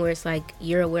open thing where it's like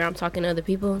you're aware I'm talking to other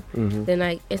people, then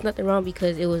like it's nothing wrong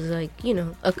because it was like, you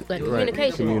know, like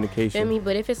communication. You know what I Communication. mean?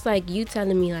 But if it's like you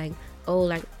telling me like, oh,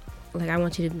 like I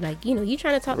want you to like, you know, you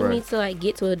trying to talk to me Right. to like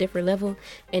get to a different level,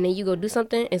 and then you go do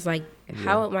something, it's like,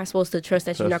 how am I supposed to trust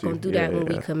that you're not Trust gonna you. do that Yeah, when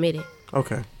yeah. we committed?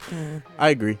 Okay. I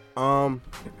agree.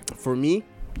 For me,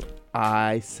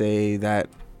 I say that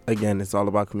again, it's all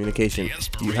about communication.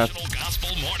 You have.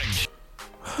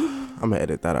 I'm gonna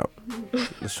edit that out.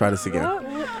 Let's try this again.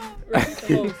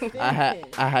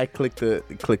 I had clicked the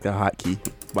hotkey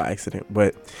by accident,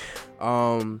 but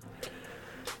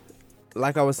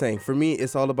like I was saying, for me,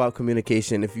 it's all about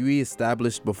communication. If we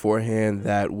establish beforehand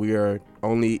that we are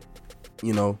only,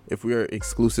 you know, if we are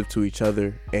exclusive to each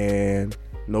other and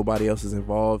nobody else is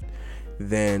involved,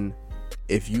 then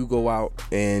if you go out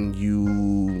and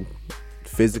you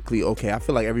physically, okay, I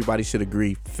feel like everybody should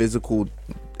agree, physical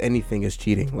anything is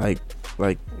cheating. Like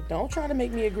Like, Don't try to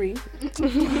make me agree.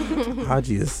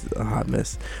 Haji is a hot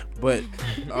mess. But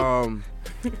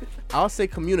I'll say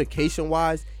communication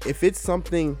wise, if it's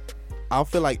something, I'll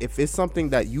feel like if it's something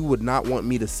that you would not want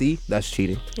me to see, that's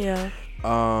cheating. Yeah.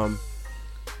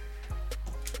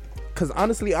 Cause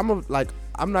honestly, I'm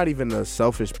not even a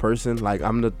selfish person. Like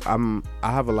I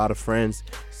have a lot of friends,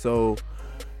 so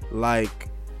like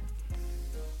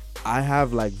I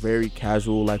have like very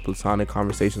casual, like platonic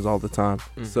conversations all the time.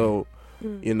 So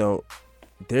you know,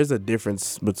 there's a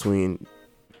difference between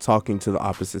talking to the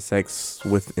opposite sex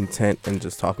with intent and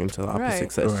just talking to the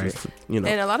opposite sex. Right. Just to, you know,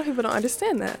 And a lot of people don't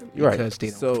understand that. you're right. Because they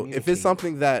don't So if communicate. it's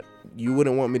something that you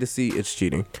wouldn't want me to see, it's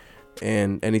cheating,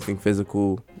 and anything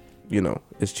physical, you know,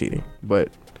 is cheating. But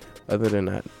other than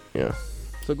that, yeah.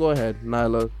 So go ahead,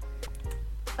 Nyla.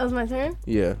 That was my turn.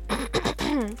 Yeah.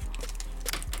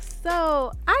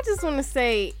 So I just want to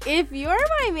say, if you're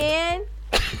my man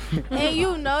and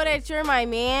you know that you're my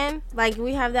man, like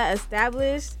we have that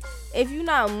established, if you're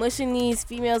not mushing these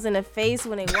females in the face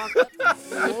when they walk up,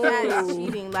 that's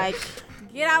cheating. Like,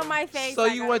 get out of my face. So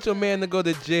you want your man to go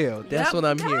to jail? That's what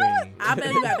I'm hearing. I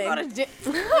bet you that, go baby. to jail?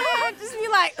 Just be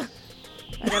like,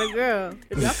 I got a girl.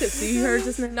 If y'all could see her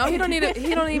just now. No, he don't need to.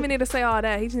 He don't even need to say all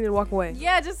that. He just need to walk away.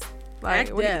 Yeah, just. Like,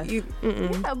 Act what do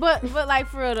deaf. Yeah, but like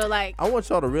for real though, like I want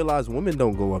y'all to realize women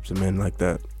don't go up to men like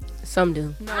that. Some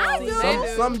do. I do.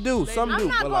 Some do. I'm not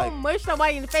But gonna like, mush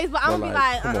somebody in the face, but I'm gonna be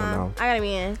like, come on now. I got a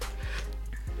man.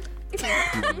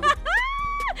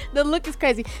 The look is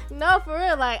crazy. No, for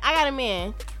real, like I got a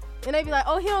man. And they be like,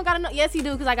 oh, he don't got a number. Yes, he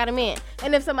do, because I got a man.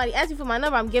 And if somebody asks me for my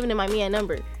number, I'm giving him my man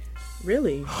number.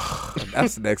 Really?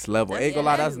 that's the next level. Ain't gonna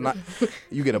lie, that's not.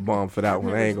 You get a bomb for that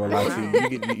one. I ain't gonna lie to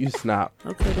you. You snap.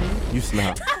 Okay, then. You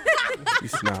snap. You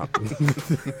snap.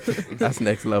 That's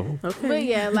next level. Okay. But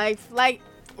yeah, like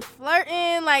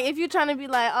flirting, like if you're trying to be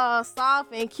like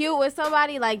soft and cute with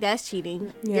somebody, like that's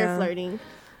cheating. You're Yeah. flirting.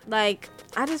 Like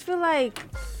I just feel like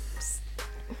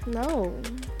no.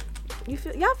 Y'all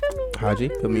feel me? Haji,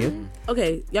 Kamia.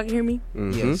 Okay, y'all can hear me?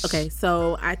 Mhm. Yes. Okay,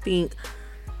 so I think,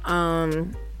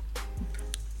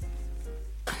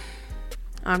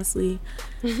 honestly,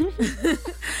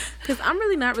 because I'm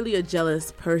really not really a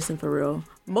jealous person for real.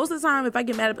 Most of the time, if I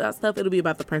get mad about stuff, it'll be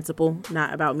about the principle,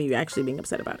 not about me actually being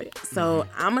upset about it. So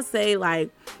I'm gonna say, like,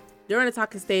 during the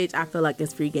talking stage, I feel like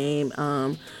it's free game,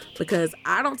 because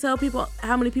I don't tell people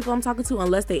how many people I'm talking to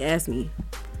unless they ask me.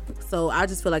 So I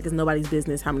just feel like it's nobody's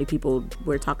business how many people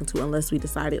we're talking to unless we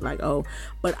decided like, oh,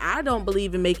 but I don't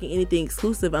believe in making anything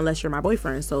exclusive unless you're my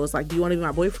boyfriend. So it's like, do you want to be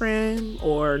my boyfriend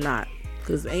or not?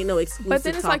 Because ain't no exclusive But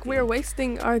then it's like talking. we're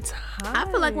wasting our time. I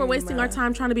feel like we're wasting our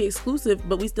time trying to be exclusive,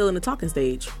 but we still in the talking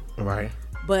stage. Right.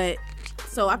 But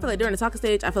so I feel like during the talking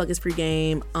stage, I feel like it's free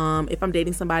game. If I'm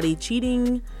dating somebody,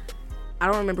 cheating, I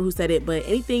don't remember who said it, but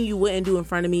anything you wouldn't do in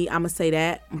front of me, I'ma say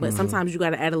that. But sometimes you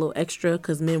gotta add a little extra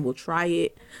because men will try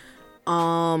it.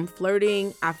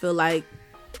 Flirting, I feel like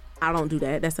I don't do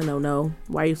that. That's a no.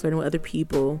 Why are you flirting with other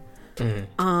people?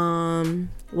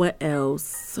 What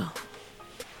else?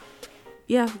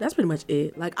 Yeah, that's pretty much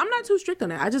it. Like, I'm not too strict on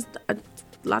that. A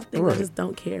lot of things Right. I just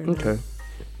don't care. No. Okay, I'm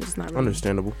just not really.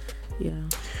 understandable. Yeah.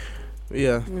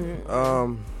 Yeah.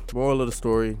 Moral of the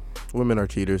story: women are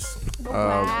cheaters. Moral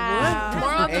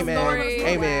of the Amen. story.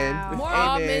 Amen. More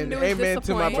all men Amen. do is Amen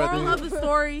to my disappoint. brother. Moral of the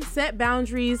story: set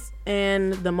boundaries,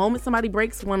 and the moment somebody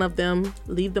breaks one of them,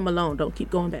 leave them alone. Don't keep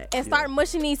going back, And start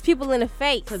mushing these people in the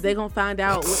face. because they're gonna find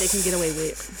out what they can get away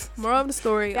with. Moral of the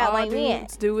story: Got all like me.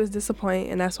 dudes do is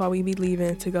disappoint, and that's why we be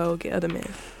leaving to go get other men.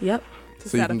 Yep.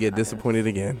 So you can get disappointed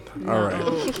again. All right.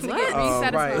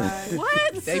 What? right.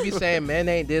 What? They be saying men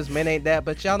ain't this, men ain't that,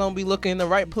 but y'all don't be looking in the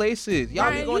right places. Y'all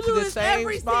Ryan, be going you to do the this same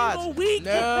every spots. single week.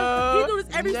 No. He do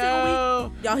this every single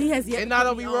week. Y'all, he has yet. And to I put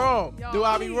don't me be on. wrong. Do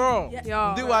I be wrong?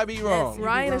 Y'all, Do I be wrong?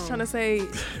 Ryan is trying to say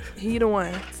he the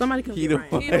one. Somebody come He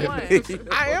get the Ryan. He the one.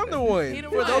 I am the one. He the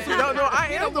For one. those who don't know, I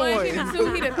am the one. He the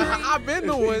two. He the three. I've been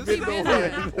the one. He been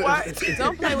the What?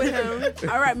 Don't play with him.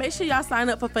 All right, make sure y'all sign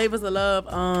up for Favors of Love.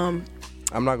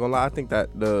 I'm not gonna lie. I think that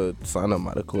the sign up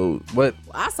might have closed. But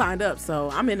I signed up, so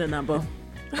I'm in the number.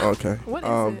 okay. What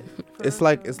is it? It's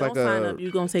like Don't sign up.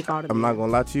 You gonna take all the. I'm not gonna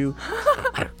lie to you.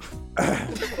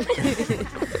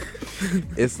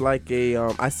 It's like a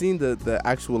I seen the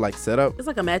actual like setup. It's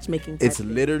like a matchmaking. Type It's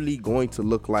thing. literally going to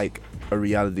look like a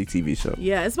reality TV show.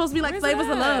 Yeah, it's supposed to be like Where's Flavors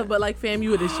of that? Love, but like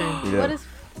FAMU edition. Yeah. What is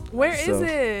Where is So-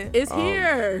 it? It's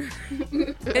here.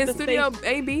 In Studio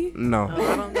AB? No,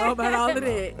 I don't know about all of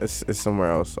that. it's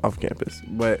somewhere else off campus.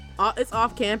 But It's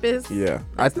off campus. yeah,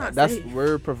 That's not that's safe.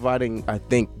 we're providing. I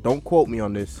think. Don't quote me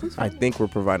on this. I think we're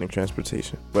providing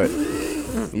transportation, but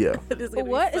Yeah. This is gonna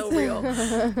What? be so real.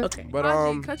 Okay. But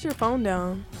Auntie, cut your phone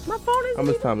down. My phone is how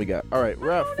much time we got? All right,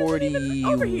 we're at over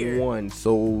here. 41.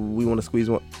 So we want to squeeze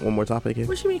one more topic here.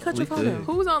 What you mean cut your phone could. down?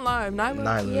 Who's on live? Nyla?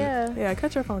 Nyla. Yeah. Yeah,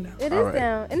 cut your phone down. It All is right.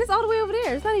 down. And it's all the way over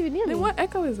there. It's not even near me. Then what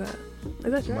echo is that?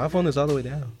 Is that your? My phone is all the way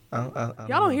down. I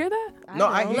Y'all don't hear that? No,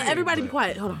 I hear Let it, everybody be but-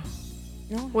 quiet. Hold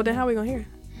on. Well, then how we gonna hear?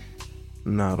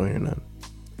 No, I don't hear nothing.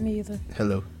 Me either.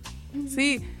 Hello.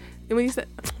 See, when you said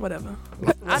whatever,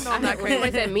 I know I'm not When you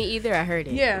crazy. said me either, I heard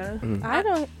it. Yeah, I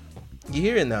don't. You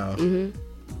hear it now?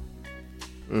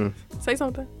 say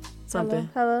something. Something.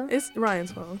 Hello. It's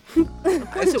Ryan's phone.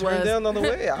 It's it was. turned down on the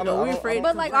way. I No, don't, we I don't- afraid.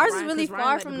 But like Ryan, ours is really 'cause Ryan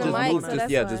far like from to the blow Just up mic, move, on so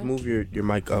us. that's just why. move your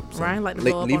mic up. son. Ryan like to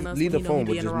blow up on us leave the when he know phone, he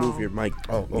but being just wrong. move your mic.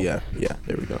 Oh, Yeah,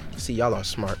 there we go. See, y'all are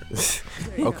smart.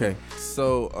 Okay,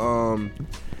 so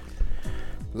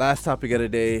last topic of the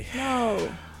day. No.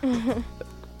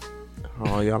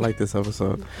 Oh, y'all like this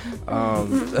episode.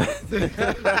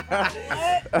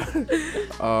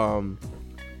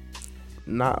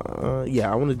 Yeah,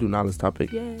 I want to do Nyla's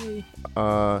topic. Yay.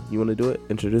 You want to do it?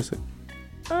 Introduce it.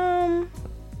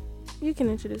 You can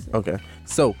introduce it. Okay.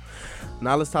 So,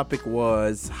 Nyla's topic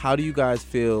was, how do you guys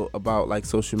feel about like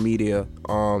social media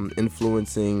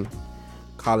influencing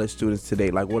college students today?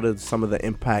 Like, what are some of the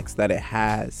impacts that it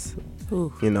has?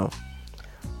 Ooh. You know,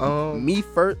 me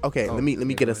first. Okay, let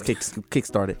me get us kick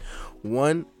started.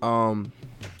 One, I'm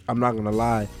not gonna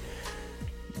lie.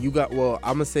 I'm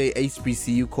gonna say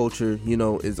HBCU culture,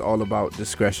 is all about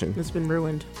discretion, It's been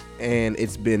ruined. and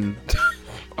it's been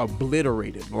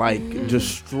obliterated, like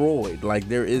destroyed. Like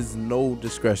there is no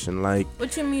discretion. Like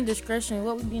What you mean discretion?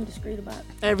 What we being discreet about?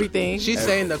 Everything. She's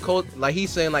saying the like he's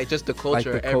saying like just the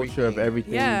culture, the culture of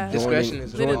everything. Yeah. Discretion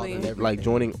is Literally. involved in everything. like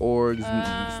joining orgs,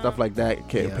 and stuff like that,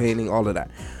 campaigning, all of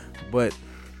that. But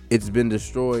it's been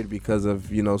destroyed because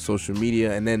of social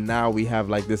media, and then now we have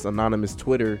like this anonymous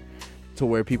Twitter, to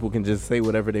where people can just say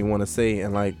whatever they want to say,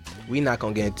 and like We not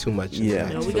gonna get too much. into yeah,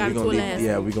 that. No, we so got we to gonna a last leave,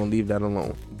 yeah, one. we're gonna leave that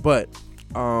alone. But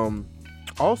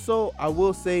also I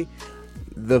will say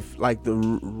the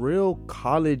real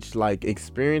college like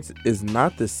experience is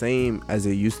not the same as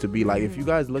it used to be. Like if you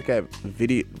guys look at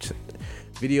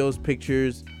videos,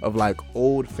 pictures of like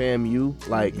old FAMU,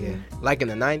 like Yeah. Like in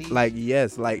the 90s. like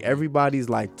yes, like everybody's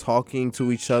like talking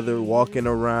to each other, walking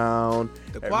around.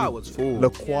 the quad was full. The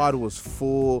quad was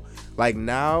full. Like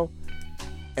now,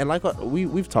 and like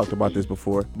we've talked about this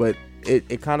before, but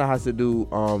it kind of has to do.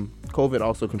 COVID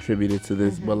also contributed to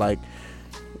this, but like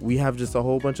we have just a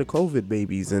whole bunch of COVID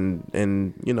babies and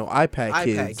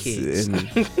iPad kids.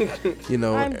 And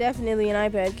I'm definitely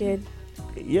an iPad kid.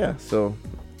 yeah. So,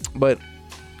 but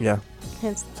yeah,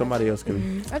 Hence, somebody else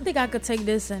can. I think I could take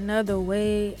this another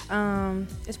way.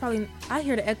 It's probably, I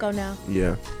hear the echo now,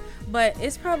 Yeah. but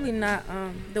it's probably not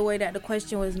the way that the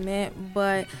question was meant.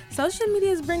 But social media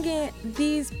is bringing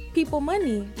these people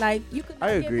money. Like you could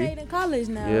I get agree. paid in college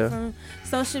now Yeah. from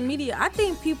social media. I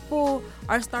think people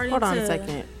are starting Hold to. on a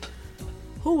second.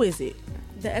 Who is it?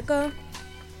 The echo.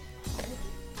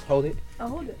 Hold it. Oh,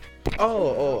 hold it.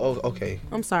 Oh, okay.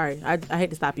 I'm sorry. I hate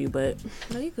to stop you, but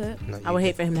No, you good. No, I would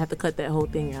hate for him to have to cut that whole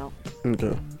thing out.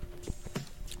 Okay.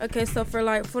 Okay, so for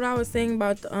what I was saying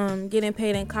about getting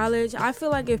paid in college, I feel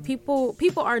like if people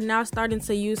are now starting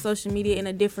to use social media in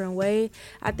a different way.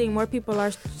 I think more people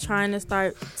are trying to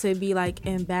start to be like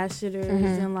ambassadors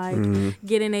and like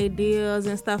getting their deals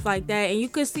and stuff like that. And you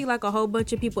could see like a whole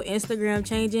bunch of people Instagram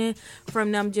changing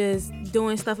from them just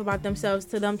doing stuff about themselves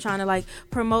to them trying to like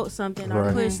promote something or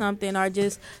Right. push something or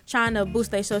just trying to boost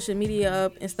their social media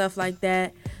up and stuff like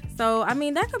that. So I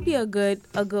mean that could be a good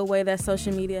way that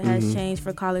social media has changed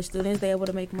for college students. They're able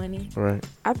to make money. Right.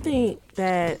 I think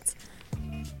that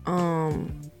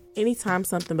anytime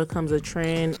something becomes a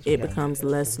trend, it becomes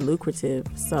less lucrative.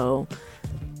 So,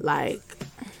 like,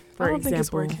 for I don't think it's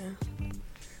example, working.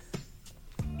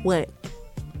 what?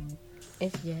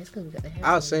 It's because we got the headphones.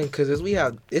 I was saying because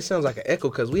it sounds like an echo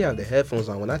because we have the headphones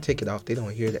on. When I take it off, they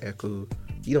don't hear the echo.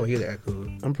 You don't hear the echo.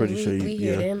 I'm pretty sure you. we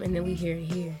hear Yeah. them and then we hear it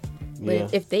here. But Yeah.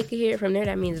 if they could hear it from there,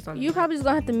 that means it's on. you probably just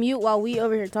gonna have to mute while we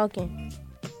over here talking,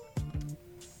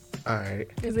 All right.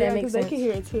 if that makes sense. they can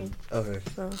hear it too. Okay.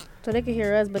 So they can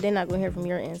hear us, but they're not gonna hear from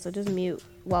your end. So just mute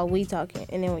while we talking,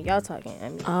 and then when y'all talking, I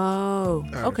mean, Oh,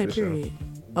 right, okay, for sure. period.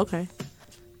 Okay.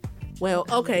 Well,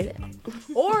 okay.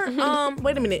 Or,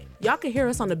 wait a minute. Y'all can hear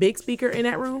us on the big speaker in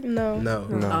that room? no. No.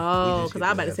 No. Oh, just because use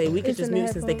I'm about to say we could It's just in the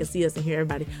mute since they can see us and hear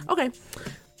everybody. Okay.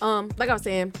 Like I was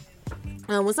saying,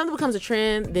 when something becomes a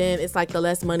trend, then it's like the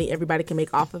less money everybody can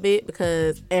make off of it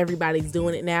because everybody's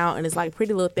doing it now, and it's like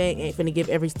Pretty Little Thing ain't finna give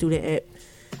every student at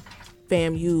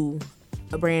FAMU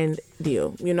a brand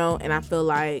deal, you know. And I feel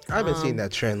like I haven't seen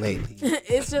that trend lately.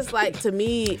 it's just like, to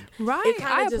me, Right. it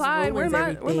kind I of just applied. ruins Where my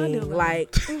everything. deal?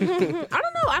 Like, I don't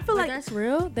know. I feel But like that's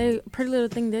real. They Pretty Little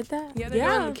Thing did that. Yeah, they're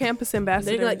Yeah. doing campus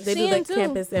ambassadors. they do Shein like too.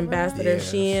 campus ambassador, Yeah.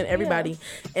 Shein, everybody.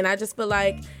 And I just feel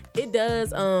like it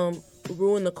does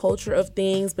ruin the culture of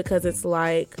things, because it's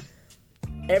like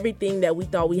everything that we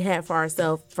thought we had for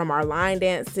ourselves, from our line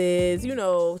dances, you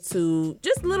know, to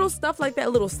just little stuff like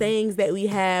that, little sayings that we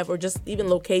have, or just even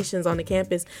locations on the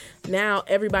campus. Now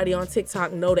everybody on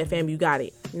TikTok know that, fam, you got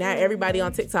it. Now everybody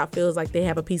on TikTok feels like they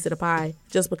have a piece of the pie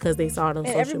just because they saw it on And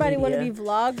social everybody media. want to be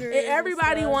vloggers. And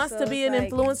everybody and wants stuff, to be so an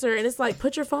it's influencer, and it's like,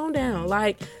 put your phone down,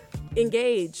 like,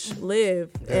 engage, live.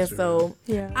 That's and so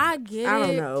Yeah. I get it. I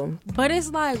don't know. But it's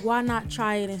like, why not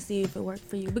try it and see if it works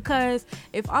for you? Because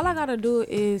if all I gotta do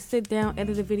is sit down,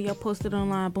 edit a video, post it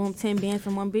online, boom, 10 bands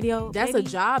from one video. That's baby, a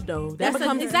job, though. That That's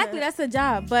becomes exactly, that's a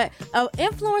job. But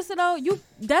influencer though,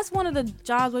 that's one of the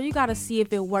jobs where you gotta see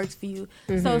if it works for you.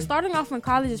 So starting off in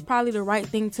college is probably the right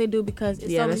thing to do, because it's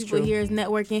Yeah, so many that's people true. here is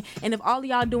networking. And if all of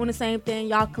y'all doing the same thing,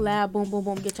 y'all collab, boom, boom,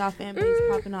 boom, get y'all fan base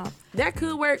popping off. that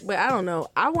could work, but I don't know.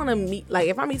 I want to meet, like,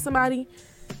 if I meet somebody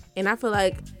and I feel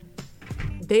like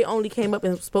they only came up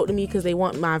and spoke to me because they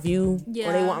want my view, or they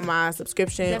Yeah. want my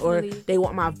subscription, Definitely. or they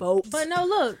want my vote. But no,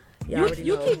 look. You already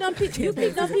You know. keep them people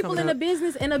coming in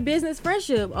a up. business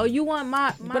friendship. Oh, you want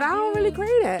my But I don't really views?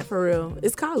 crave that, for real.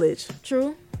 It's college.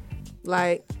 True.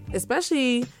 Like,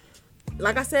 especially,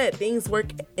 like I said, things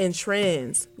work in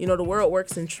trends. You know, the world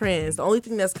works in trends. The only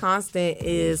thing that's constant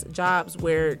is jobs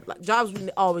we're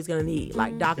always gonna need,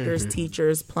 like doctors,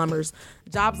 teachers, plumbers,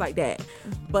 jobs like that.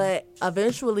 But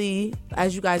eventually,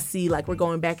 as you guys see, like, we're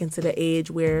going back into the age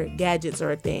where gadgets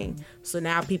are a thing. So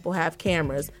now people have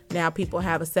cameras. Now people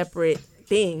have a separate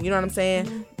thing. You know what I'm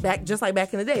saying? Just like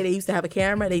back in the day, they used to have a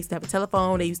camera, they used to have a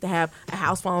telephone, they used to have a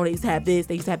house phone, they used to have this,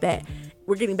 they used to have that.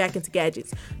 We're getting back into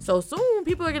gadgets. So soon,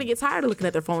 people are going to get tired of looking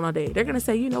at their phone all day. They're going to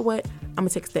say, you know what? I'm going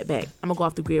to take a step back. I'm going to go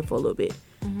off the grid for a little bit.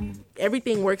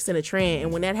 Everything works in a trend.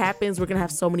 And when that happens, we're going to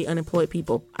have so many unemployed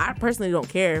people. I personally don't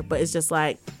care, but it's just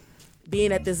like, being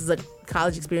that this is a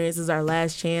college experience, this is our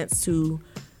last chance to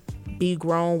be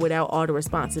grown without all the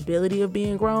responsibility of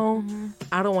being grown.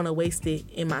 I don't want to waste it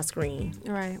in my screen.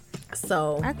 Right.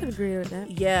 So I could agree with that.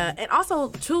 yeah, and also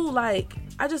too, like,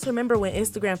 I just remember when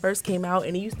Instagram first came out,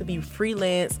 and it used to be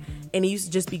freelance, and it used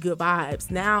to just be good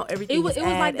vibes. Now everything It was is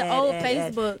like the old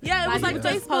ad. Facebook. Yeah, it was like you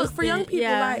just Facebook for young posted, people.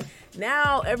 yeah. Like,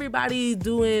 now everybody's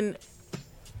doing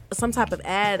some type of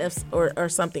ad or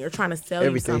something, or trying to sell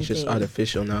Everything's you something. just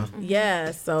artificial now.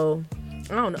 Yeah, so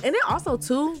I don't know. And then also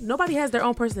too, nobody has their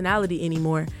own personality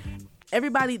anymore.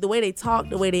 Everybody, the way they talk,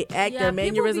 the way they act, Yeah, their people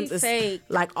be mannerisms is fake.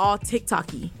 like all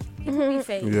TikTok-y. Be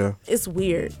fake. Yeah. It's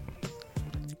weird.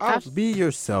 Be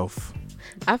yourself.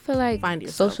 I feel like Find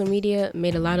yourself. social media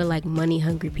made a lot of like money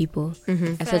hungry people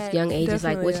at such young ages.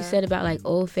 Like what Definitely, you yeah. said about like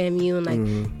old FAMU and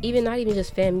like even not even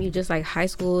just FAMU, just like high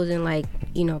schools and like,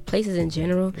 you know, places in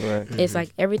general. Right. It's like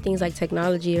everything's like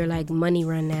technology or like money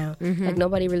run now. Like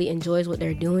nobody really enjoys what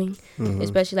they're doing,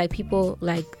 especially like people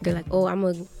like they're like, oh, I'm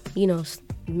a, you know,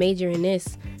 major in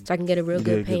this so I can get a real Get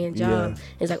a good good- paying job. yeah.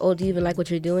 It's like, oh, do you even like what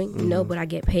you're doing? No, but I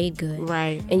get paid good.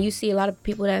 Right. And you see a lot of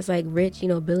people that's like rich, you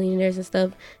know, billionaires and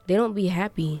stuff, they don't be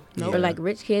happy. Nope. Or like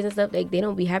rich kids and stuff, they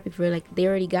don't be happy for like they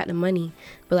already got the money,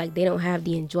 but like they don't have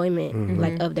the enjoyment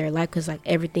like of their life because like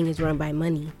everything is run by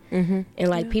money. And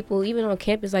like people, even on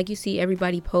campus, like you see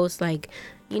everybody post like,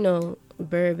 you know,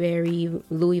 Burberry,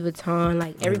 Louis Vuitton,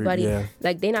 like everybody, yeah.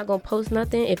 like they not gonna post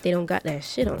nothing if they don't got that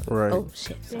shit on. Right. Oh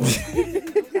shit.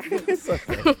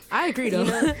 I agree though.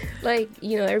 You know, like,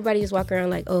 you know, everybody just walk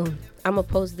around like, oh, I'm gonna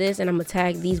post this and I'm gonna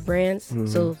tag these brands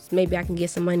so maybe I can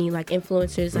get some money. Like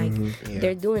influencers, like Yeah.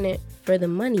 they're doing it for the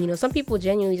money. You know, some people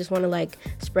genuinely just want to like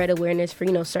spread awareness for,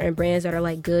 you know, certain brands that are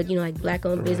like good, you know, like black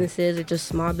owned businesses or just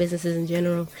small businesses in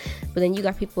general. But then you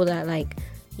got people that like,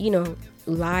 you know,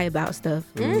 lie about stuff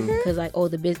because like, oh,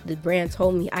 the brand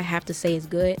told me I have to say it's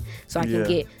good so I Yeah. can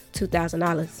get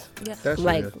 $2,000. That's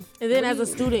Like, real. And then as a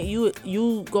student,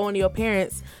 you going to your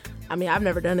parents. I mean, I've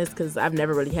never done this because I've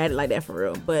never really had it like that for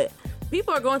real. But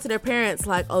people are going to their parents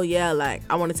like, oh yeah, like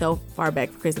I want to tell far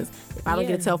back for Christmas. If I don't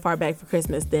get to tell far back for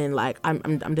Christmas, then like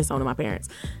I'm disowning my parents.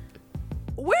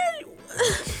 Where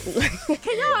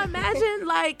can y'all imagine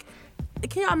like?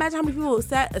 Can y'all imagine how many people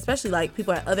sat, especially like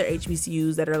people at other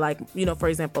HBCUs that are like, you know, for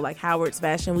example, like Howard's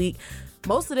Fashion Week.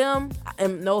 Most of them,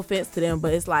 and no offense to them,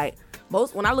 but it's like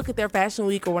when I look at their Fashion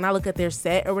Week or when I look at their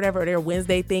set or whatever, or their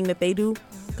Wednesday thing that they do,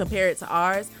 compare it to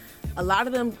ours, a lot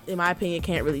of them, in my opinion,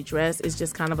 can't really dress. It's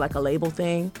just kind of like a label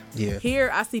thing. Yeah. Here,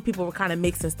 I see people were kind of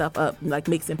mixing stuff up, like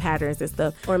mixing patterns and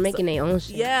stuff. Or making their own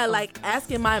shit. Yeah, like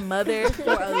asking my mother for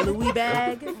a Louis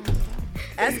bag.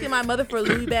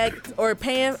 Or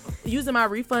using my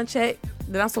refund check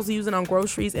that I'm supposed to use it on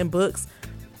groceries and books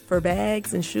for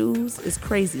bags and shoes is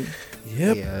crazy.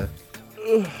 Yep. Yeah.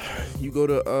 You go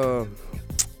to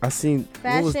I seen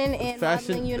Fashion and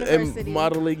Modeling University. And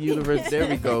modeling university. There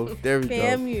we go.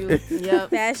 FAMU. Yep.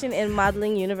 Fashion and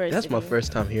Modeling University. That's my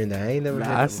first time hearing that. I ain't never heard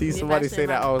I that see before. somebody say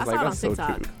that. I was like, saw it that's on so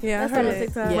TikTok. cute. Yeah, That's I heard on it.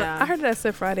 TikTok. Yeah. I heard it at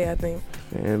Sip Friday, I think.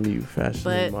 FAMU fashion.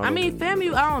 But and I mean, modeling.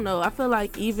 FAMU, I don't know. I feel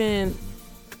like even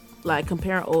like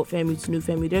comparing old FAMU to new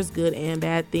FAMU, there's good and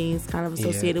bad things kind of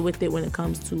associated with it when it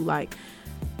comes to like,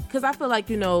 because I feel like,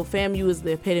 you know, FAMU is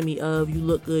the epitome of you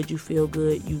look good, you feel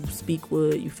good, you speak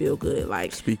wood, you feel good.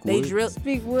 Like Speak they wood. drill.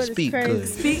 Speak wood is Speak crazy. good.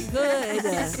 Speak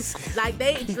good. Like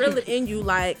they drill it in you.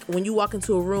 Like when you walk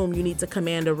into a room, you need to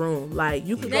command a room. Like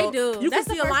you can They go, do. you That's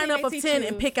can see the a first thing lineup they of teach 10 you.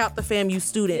 and pick out the FAMU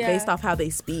student Yeah. based off how they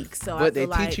speak. So I But they feel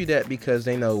like teach you that because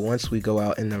they know once we go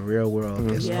out in the real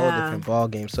world, it's a whole Yeah. different ball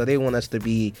game. So they want us to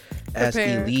be as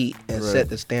Prepared. elite and Right. set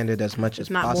the standard as much as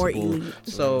not possible. more elite.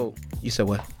 So you said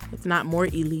what? It's not more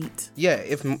elite. Yeah,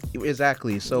 if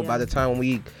exactly. So by Yeah. the time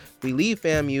we leave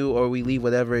FAMU or we leave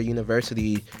whatever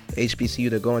university, HBCU,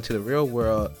 to go into the real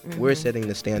world, we're setting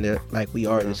the standard. Like we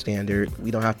are the standard.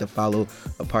 We don't have to follow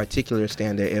a particular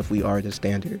standard if we are the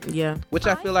standard. Yeah. Which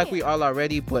I feel like we are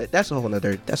already, but that's a whole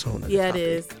nother. Yeah, it topic.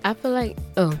 is. I feel like,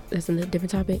 that's a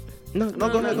different topic. No,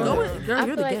 go ahead. Go ahead. in. Girl, I you're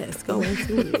feel the like- guest. Go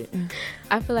into it.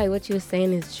 I feel like what you were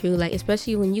saying is true. Like,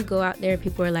 especially when you go out there,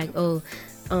 people are like,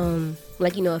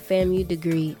 like, you know, a FAMU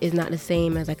degree is not the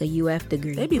same as like a UF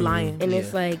degree. They be lying. And Yeah.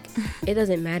 it's like, it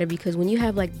doesn't matter because when you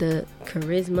have like the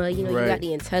charisma, you know, Right. you got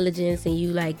the intelligence and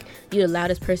you're the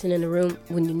loudest person in the room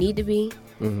when you need to be.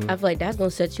 I feel like that's going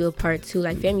to set you apart too.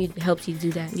 Like FAMU helps you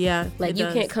do that. Yeah. Like it you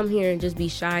does. can't come here and just be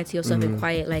shy to yourself and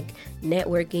quiet, like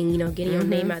networking, you know, getting your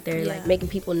name out there, Yeah. like making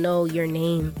people know your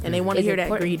name. And they want to It's hear that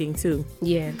important. greeting too.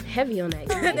 Yeah, heavy on that.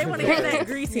 They want to hear that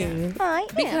greeting.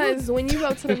 Because when you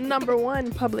go to the number one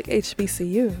public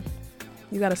HBCU,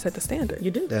 you got to set the standard.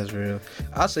 You do. That's real.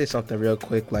 I'll say something real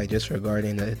quick, like just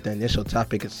regarding the initial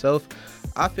topic itself.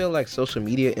 I feel like social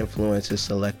media influence is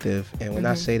selective, and when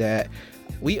I say that,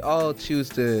 we all choose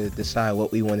to decide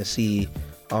what we want to see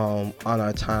on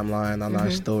our timeline, on our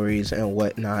stories and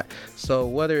whatnot. So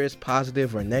whether it's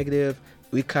positive or negative,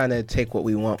 we kind of take what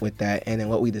we want with that, and then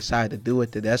what we decide to do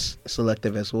with it, that's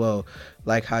selective as well.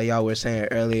 Like how y'all were saying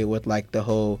earlier with like the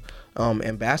whole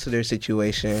ambassador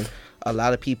situation. A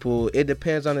lot of people, it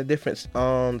depends on a different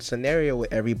scenario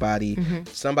with everybody.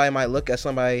 Somebody might look at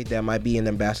somebody that might be an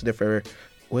ambassador for,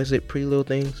 what is it, Pretty Little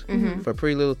Things? For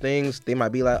Pretty Little Things, they might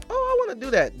be like, oh, I want to do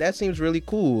that. That seems really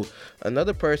cool.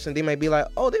 Another person, they might be like,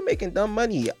 oh, they're making dumb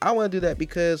money. I want to do that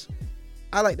because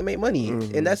I like to make money,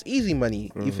 and that's easy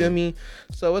money. You feel me?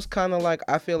 So it's kind of like,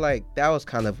 I feel like that was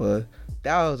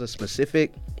a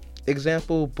specific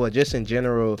example, but just in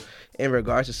general, in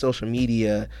regards to social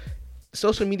media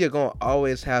gonna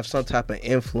always have some type of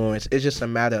influence. It's just a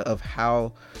matter of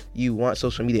how you want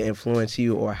social media to influence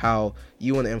you, or how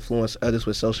you want to influence others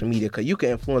with social media. Because you can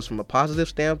influence from a positive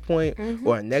standpoint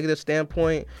or a negative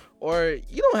standpoint, or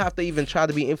you don't have to even try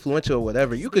to be influential or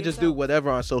whatever. You could just do whatever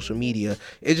on social media.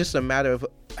 It's just a matter of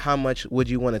how much would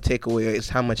you want to take away. It's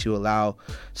how much you allow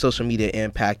social media to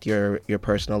impact your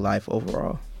personal life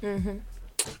overall.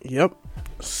 Yep.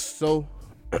 So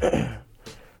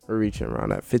we're reaching around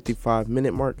that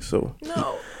 55-minute mark. So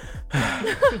No.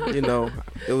 you know,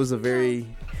 it was a very,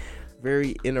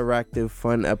 very interactive,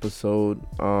 fun episode.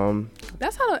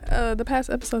 That's how the past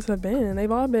episodes have been.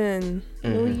 They've all been,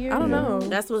 New Year. I don't know.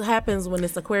 That's what happens when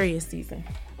it's Aquarius season.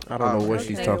 I don't know what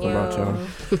she's okay, talking about,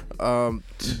 y'all.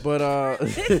 But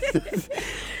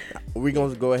we're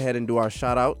gonna go ahead and do our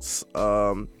shout outs.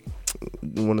 You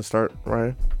want to start,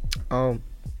 Ryan?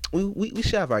 We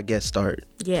should have our guest start.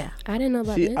 Yeah. I didn't know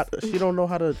about this. She don't know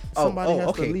how to. Somebody has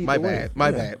okay. to lead My the way.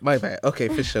 bad. My bad. Okay,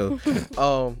 for sure.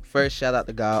 First, shout out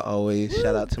to God always.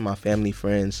 Shout out to my family,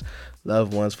 friends,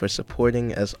 loved ones for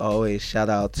supporting as always. Shout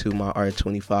out to my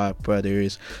R25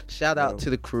 brothers. Shout out to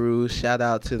the crew. Shout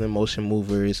out to the motion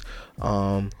movers,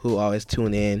 who always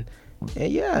tune in.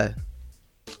 And yeah,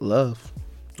 love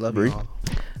Bree? you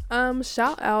all.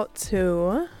 Shout out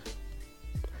to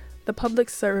the public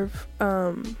serve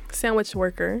sandwich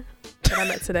worker that I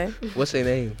met today. What's their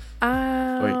name?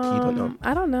 Or you don't know?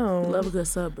 I don't know. Love a good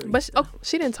sub. But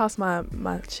she didn't toss my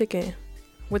chicken.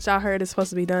 which I heard is supposed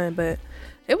to be done, but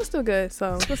it was still good.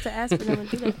 So Supposed to ask for them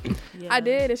to do that. Yeah. I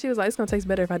did, and she was like, "It's gonna taste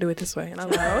better if I do it this way." And I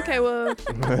was like, "Okay, well,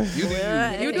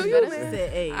 you do you,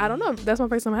 man." I don't know. That's my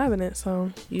first time having it,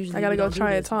 so Usually I gotta we go don't do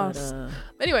try it this, but, toss.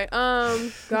 Anyway,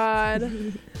 God,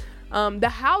 the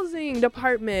housing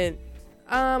department.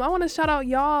 I want to shout out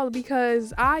y'all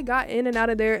because I got in and out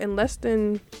of there in less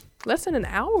than an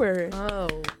hour. Oh,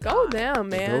 Go down,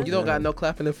 man. You don't got no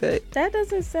clapping effect. That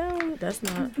doesn't sound. that's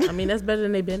not. I mean, that's better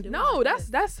than they've been doing. No,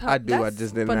 that's I do, I that's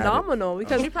just didn't have it. phenomenal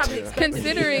because She probably expected to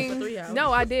be there for 3 considering. hours.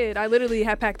 No, I did. I literally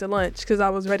had packed a lunch because I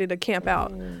was ready to camp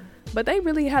out. But they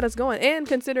really had us going, and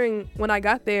considering when I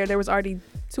got there was already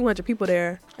 200 people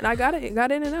there, and I got in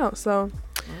and out. So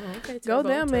Oh, okay, go turbo,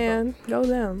 them, turbo. man. Go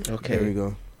them. Okay. There we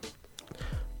go.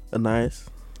 Anais.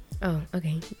 Oh,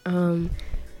 okay.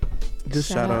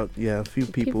 Just shout out, a few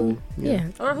people. Yeah.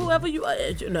 Or whoever you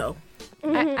know.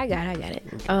 I got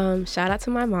it. Shout out to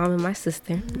my mom and my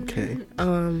sister. Okay.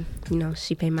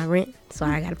 She paid my rent, so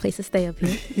I got a place to stay up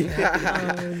here.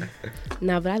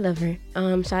 No, but I love her.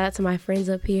 Shout out to my friends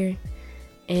up here,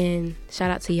 and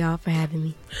shout out to y'all for having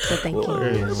me. So thank you.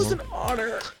 It was an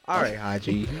honor. All right,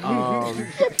 Haji.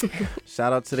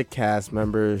 Shout out to the cast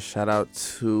members. Shout out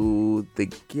to the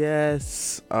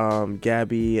guests.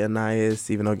 Gabby, Anais,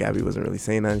 even though Gabby wasn't really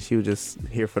saying nothing, she was just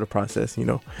here for the process,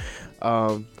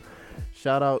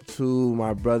 Shout out to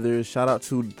my brothers. Shout out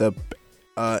to the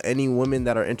any women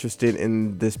that are interested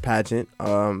in this pageant. We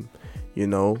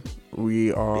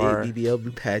are Big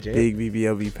BBLB pageant. Big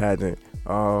BBLB pageant.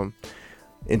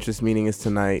 Interest meeting is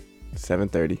tonight,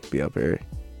 7:30. Be up here.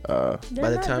 By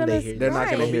the time they hear They're not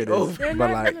gonna hear this, They're but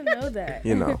not like, gonna know that.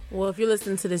 Well, if you're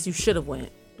listening to this, you should have went.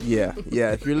 yeah.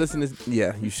 If you're listening,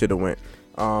 you should have went.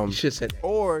 you should say that.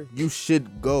 Or you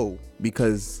should go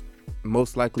because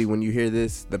most likely when you hear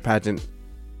this, the pageant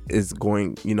is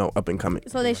going, up and coming.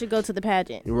 So they should go to the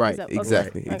pageant. Right, Is that-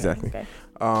 exactly.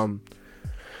 Okay.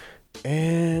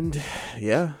 And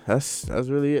yeah, that's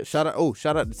really it. Shout out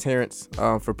to Terrence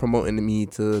for promoting me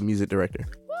to music director.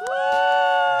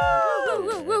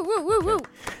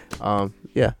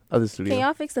 Other studio. Can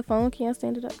y'all fix the phone? Can y'all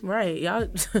stand it up? Right, y'all.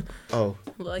 Oh.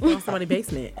 Look like you're in somebody's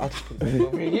basement. I'll just put that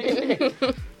over here.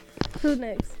 Who's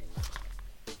next?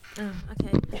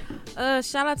 Okay.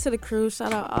 Shout out to the crew.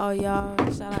 Shout out all y'all.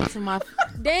 Shout out to my.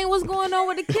 Dang, what's going on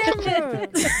with the camera?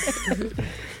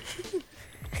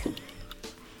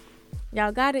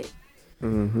 Y'all got it?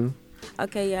 Mm-hmm.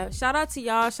 Okay, yeah. Shout out to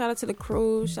y'all. Shout out to the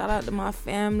crew. Shout out to my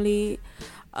family.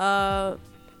 That's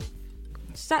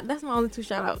my only 2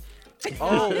 shout outs.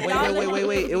 Oh,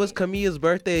 wait. It was Kamia's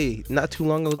birthday not too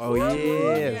long ago. Oh yeah.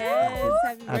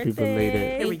 Yes. Happy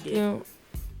belated. Here we Thank go. you.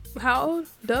 How old?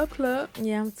 Dub Club.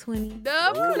 Yeah, I'm 20.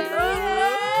 Dub Club.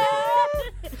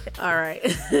 All right.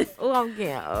 Oh, I'm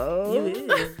getting old. You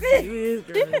is,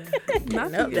 girl.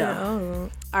 Not Nope, too no.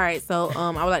 young. All right, so I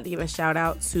would like to give a shout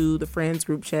out to the friends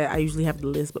group chat. I usually have the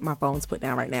list, but my phone's put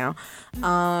down right now.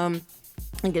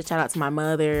 And give a shout out to my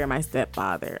mother and my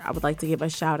stepfather. I would like to give a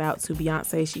shout out to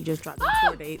Beyonce. She just dropped the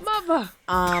tour dates. Mother.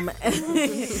 How much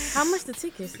the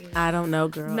tickets? I don't know,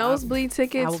 girl. Nosebleed I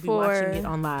tickets will be watching for it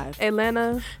on live.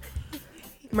 Atlanta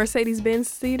Mercedes-Benz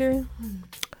Theater.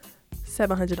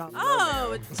 $700.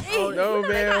 Oh, geez. no, I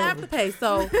man. have to pay.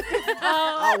 So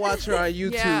I'll watch her on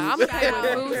YouTube. Yeah, I'm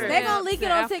They're gonna leak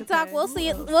it on TikTok. We'll see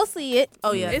it. We'll see it.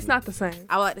 oh yeah, It's not the same.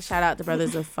 I would like to shout out the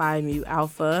brothers of Phi Mu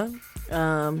Alpha.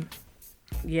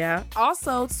 Yeah.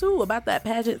 Also, too, about that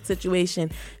pageant situation.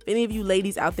 If any of you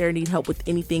ladies out there need help with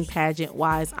anything pageant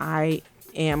wise, I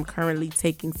am currently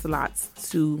taking slots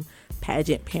to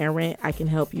pageant parent. I can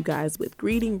help you guys with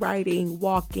greeting, writing,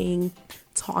 walking,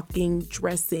 talking,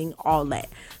 dressing, all that.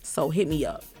 So hit me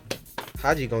up.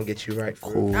 Haji gonna get you right.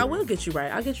 Cool. I will get you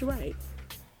right. I'll get you right.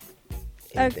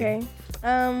 Okay.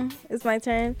 It's my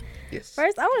turn. Yes.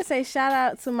 First, I want to say shout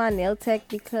out to my nail tech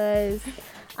because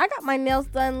I got my nails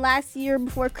done last year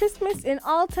before Christmas, and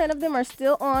all 10 of them are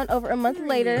still on over a month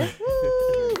later.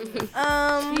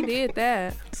 He did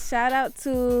that. Shout out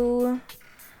to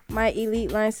my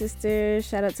Elite Line sisters.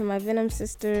 Shout out to my Venom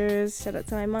sisters. Shout out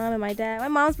to my mom and my dad. My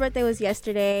mom's birthday was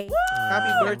yesterday.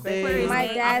 Happy birthday. My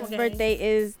dad's birthday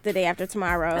is the day after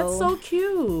tomorrow. That's so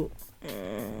cute.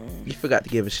 You forgot to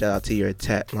give a shout out to your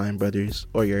attack line brothers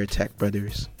or your attack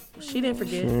brothers. She didn't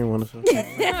forget.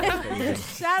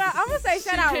 Shout out. I'm gonna say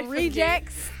shout out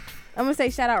Rejects. I'm gonna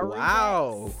say shout out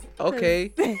Wow. Okay.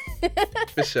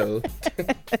 For sure.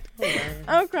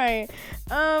 I'm crying.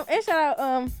 And shout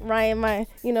out Ryan, my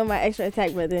extra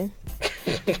attack brother.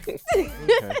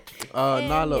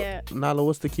 Nyla, yeah. Nyla,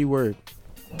 what's the key word?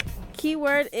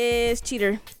 Keyword is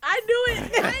cheater. I knew it.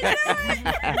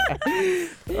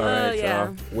 All right, yeah.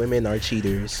 y'all. Women are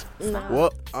cheaters.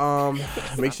 Well,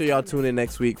 make sure y'all tune in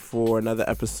next week for another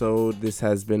episode. This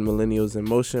has been Millennials in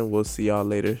Motion. We'll see y'all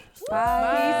later.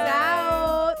 Bye. Peace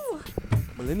out.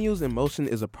 Millennials in Motion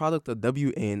is a product of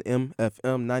WANM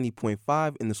FM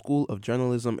 90.5 in the School of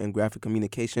Journalism and Graphic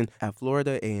Communication at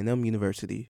Florida A&M University.